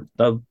adventure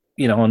of,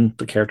 and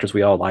the characters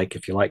we all like.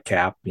 If you like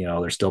Cap,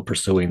 they're still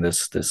pursuing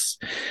this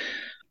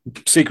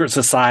secret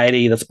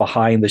society that's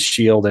behind the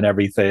shield and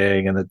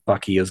everything, and that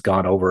Bucky has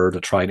gone over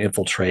to try and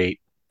infiltrate,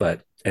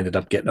 but ended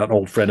up getting an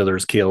old friend of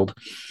theirs killed.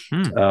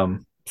 So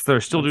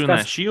they're still doing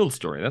that shield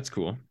story. That's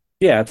cool.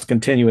 Yeah, it's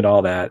continuing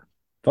all that.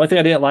 The only thing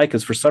I didn't like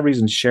is for some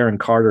reason Sharon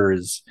Carter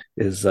is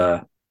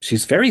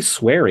she's very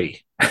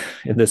sweary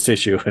in this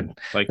issue, and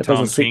like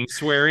Tom King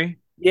sweary.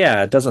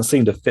 Yeah, it doesn't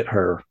seem to fit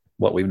her,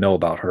 what we know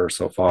about her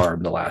so far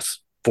in the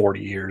last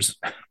 40 years.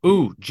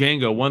 Ooh,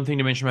 Django, one thing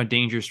to mention about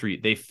Danger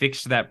Street. They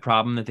fixed that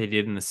problem that they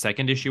did in the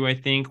second issue, I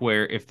think,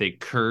 where if they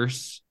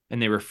curse and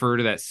they refer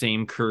to that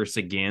same curse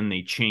again,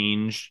 they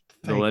change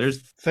the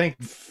letters. There's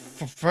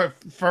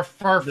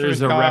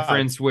a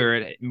reference where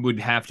it would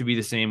have to be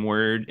the same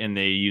word, and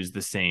they use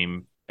the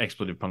same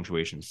expletive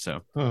punctuations.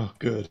 So,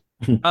 good.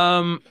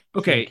 Okay.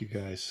 Thank you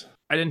guys.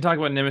 I didn't talk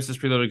about Nemesis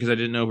Preloaded because I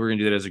didn't know if we were going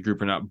to do that as a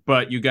group or not.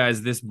 But you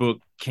guys, this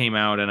book came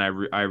out, and I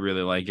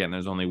really like it, and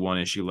there's only 1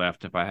 issue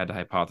left. If I had to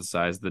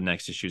hypothesize, the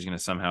next issue is going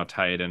to somehow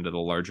tie it into the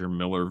larger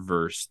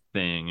Miller-verse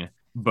thing.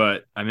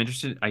 But I'm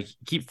interested. I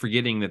keep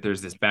forgetting that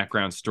there's this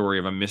background story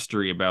of a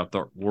mystery about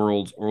the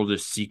world's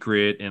oldest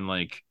secret and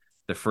like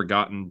the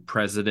forgotten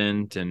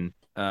president. And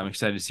I'm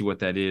excited to see what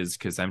that is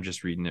because I'm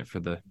just reading it for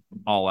the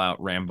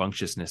all-out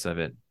rambunctiousness of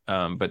it.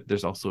 But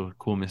there's also a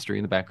cool mystery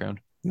in the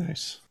background.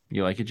 Nice.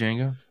 You like it,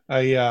 Django?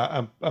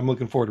 I'm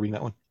looking forward to reading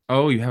that one.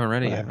 Oh, you haven't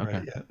read it yet? I haven't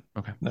read it yet.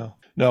 Okay.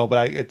 No,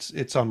 but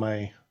it's on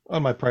my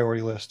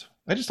priority list.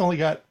 I just only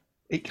got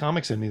 8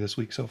 comics in me this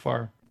week so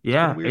far.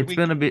 Yeah, it's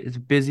been a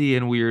bit busy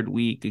and weird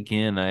week.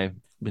 Again, I've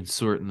been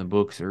sorting the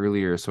books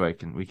earlier so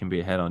we can be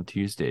ahead on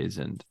Tuesdays,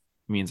 and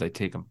it means I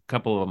take a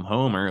couple of them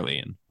home early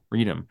and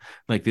read them.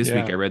 Like this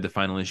week, I read the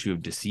final issue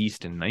of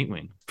Deceased and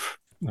Nightwing.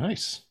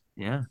 Nice.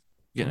 Yeah,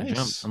 getting a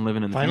jump. I'm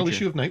living in the final future.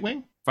 Issue of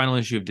Nightwing. Final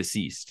issue of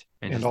Deceased,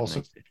 and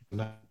also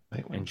Nightwing.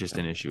 And just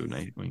an issue of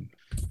Nightwing.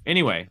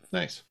 Anyway,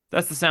 nice.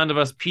 That's the sound of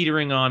us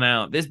petering on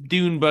out. This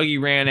dune buggy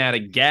ran out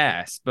of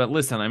gas, but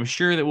listen, I'm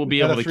sure that we'll be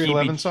able to keep.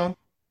 311 song?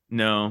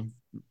 No,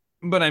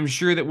 but I'm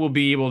sure that we'll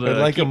be able to. I'd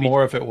like it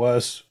more if it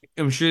was.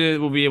 I'm sure that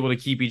we'll be able to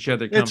keep each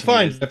other company. It's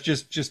fine.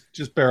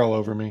 Just barrel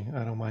over me.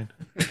 I don't mind.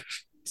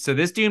 So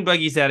this dune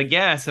buggy's out of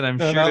gas, and I'm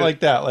sure not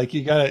like that. Like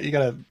you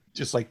gotta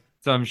just like.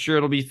 So I'm sure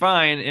it'll be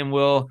fine, and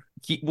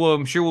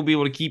I'm sure we'll be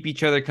able to keep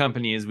each other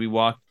company as we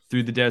walk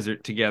through the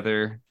desert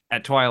together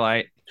at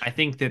twilight. I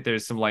think that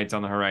there's some lights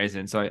on the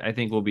horizon, so I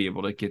think we'll be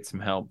able to get some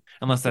help.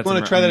 Unless that's. I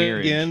want to try that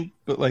again,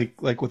 but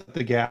like with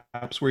the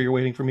gaps where you're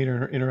waiting for me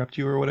to interrupt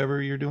you or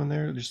whatever you're doing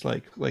there, just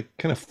like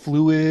kind of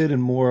fluid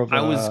and more of. I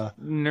was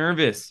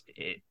nervous.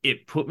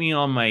 It put me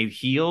on my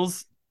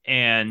heels,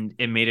 and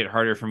it made it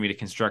harder for me to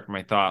construct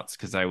my thoughts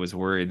because I was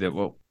worried that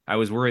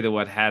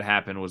what had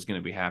happened was going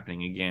to be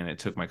happening again. It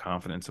took my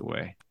confidence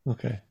away.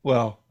 Okay.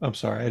 Well, I'm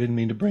sorry. I didn't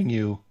mean to bring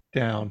you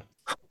down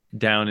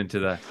into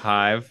the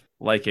hive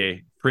like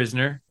a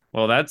prisoner.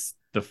 Well, that's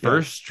the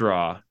first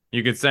straw.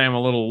 You could say I'm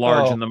a little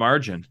large in the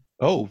margin.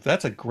 Oh,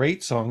 that's a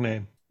great song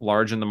name.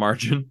 Large in the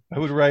margin. I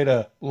would write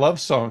a love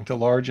song to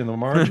Large in the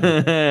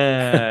Margin.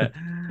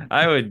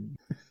 I would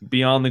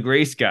be on the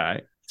gray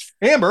sky.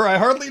 Amber, I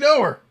hardly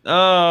know her.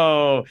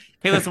 Oh,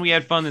 hey, listen, we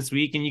had fun this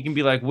week, and you can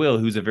be like Will,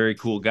 who's a very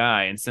cool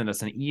guy, and send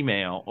us an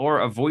email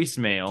or a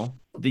voicemail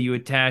that you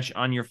attach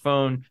on your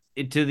phone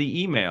to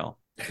the email.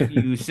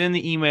 You send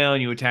the email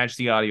and you attach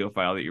the audio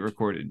file that you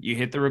recorded. You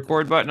hit the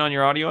record button on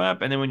your audio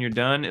app, and then when you're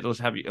done, it'll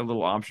have a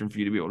little option for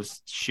you to be able to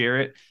share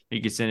it.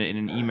 You can send it in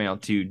an email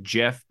to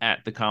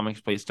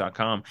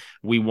jeff@thecomicsplace.com.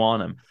 We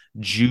want them.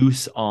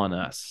 Juice on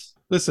us.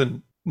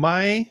 Listen,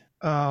 my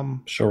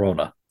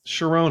Sharona.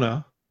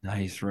 Sharona.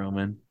 Nice,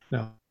 Roman.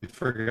 No, I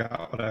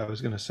forgot what I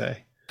was going to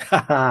say.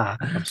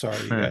 I'm I'm sorry,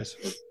 you guys.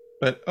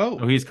 But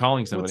Oh, he's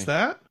calling somebody. what's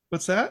that?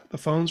 What's that? The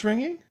phone's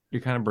ringing?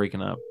 You're kind of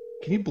breaking up.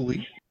 Can you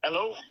believe?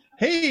 Hello.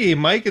 Hey,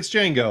 Mike, it's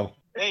Django.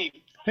 Hey.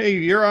 Hey,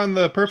 you're on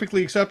the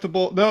Perfectly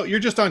Acceptable. No, you're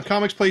just on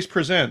Comics Place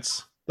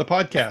Presents, the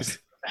podcast.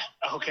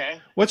 Okay.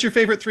 What's your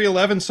favorite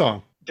 311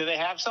 song? Do they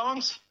have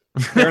songs?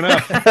 Fair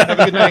enough. Have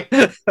a good night.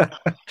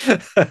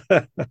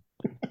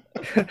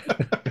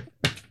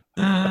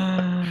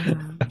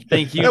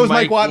 Thank you. That was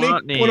Mike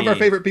Watney, one of our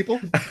favorite people.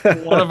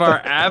 One of our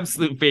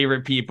absolute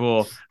favorite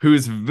people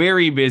who's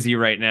very busy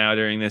right now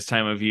during this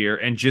time of year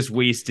and just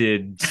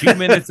wasted 2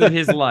 minutes of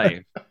his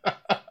life.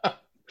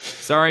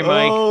 Sorry,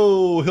 Mike.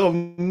 Oh, he'll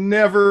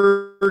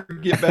never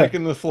get back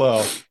in the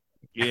flow.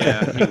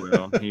 Yeah, he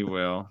will. He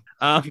will.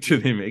 Do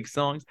they make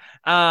songs?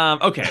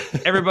 Okay,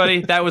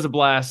 everybody, that was a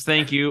blast.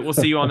 Thank you. We'll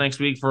see you all next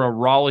week for a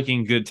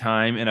rollicking good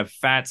time and a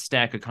fat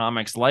stack of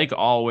comics. Like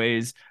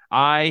always,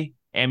 I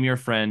am your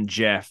friend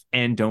Jeff,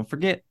 and don't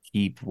forget,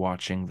 keep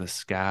watching the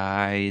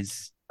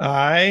skies.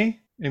 I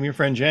am your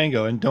friend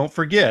Django, and don't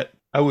forget,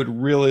 I would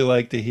really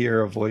like to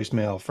hear a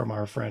voicemail from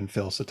our friend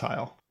Phil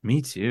Satile.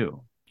 Me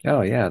too.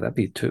 Oh yeah, that'd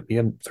be two.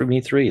 Yeah, through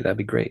me three. That'd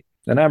be great.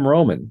 And I'm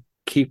Roman.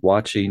 Keep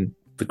watching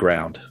the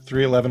ground.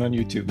 311 on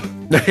YouTube.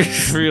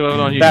 311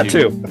 on YouTube. That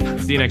too.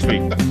 See you next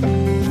week.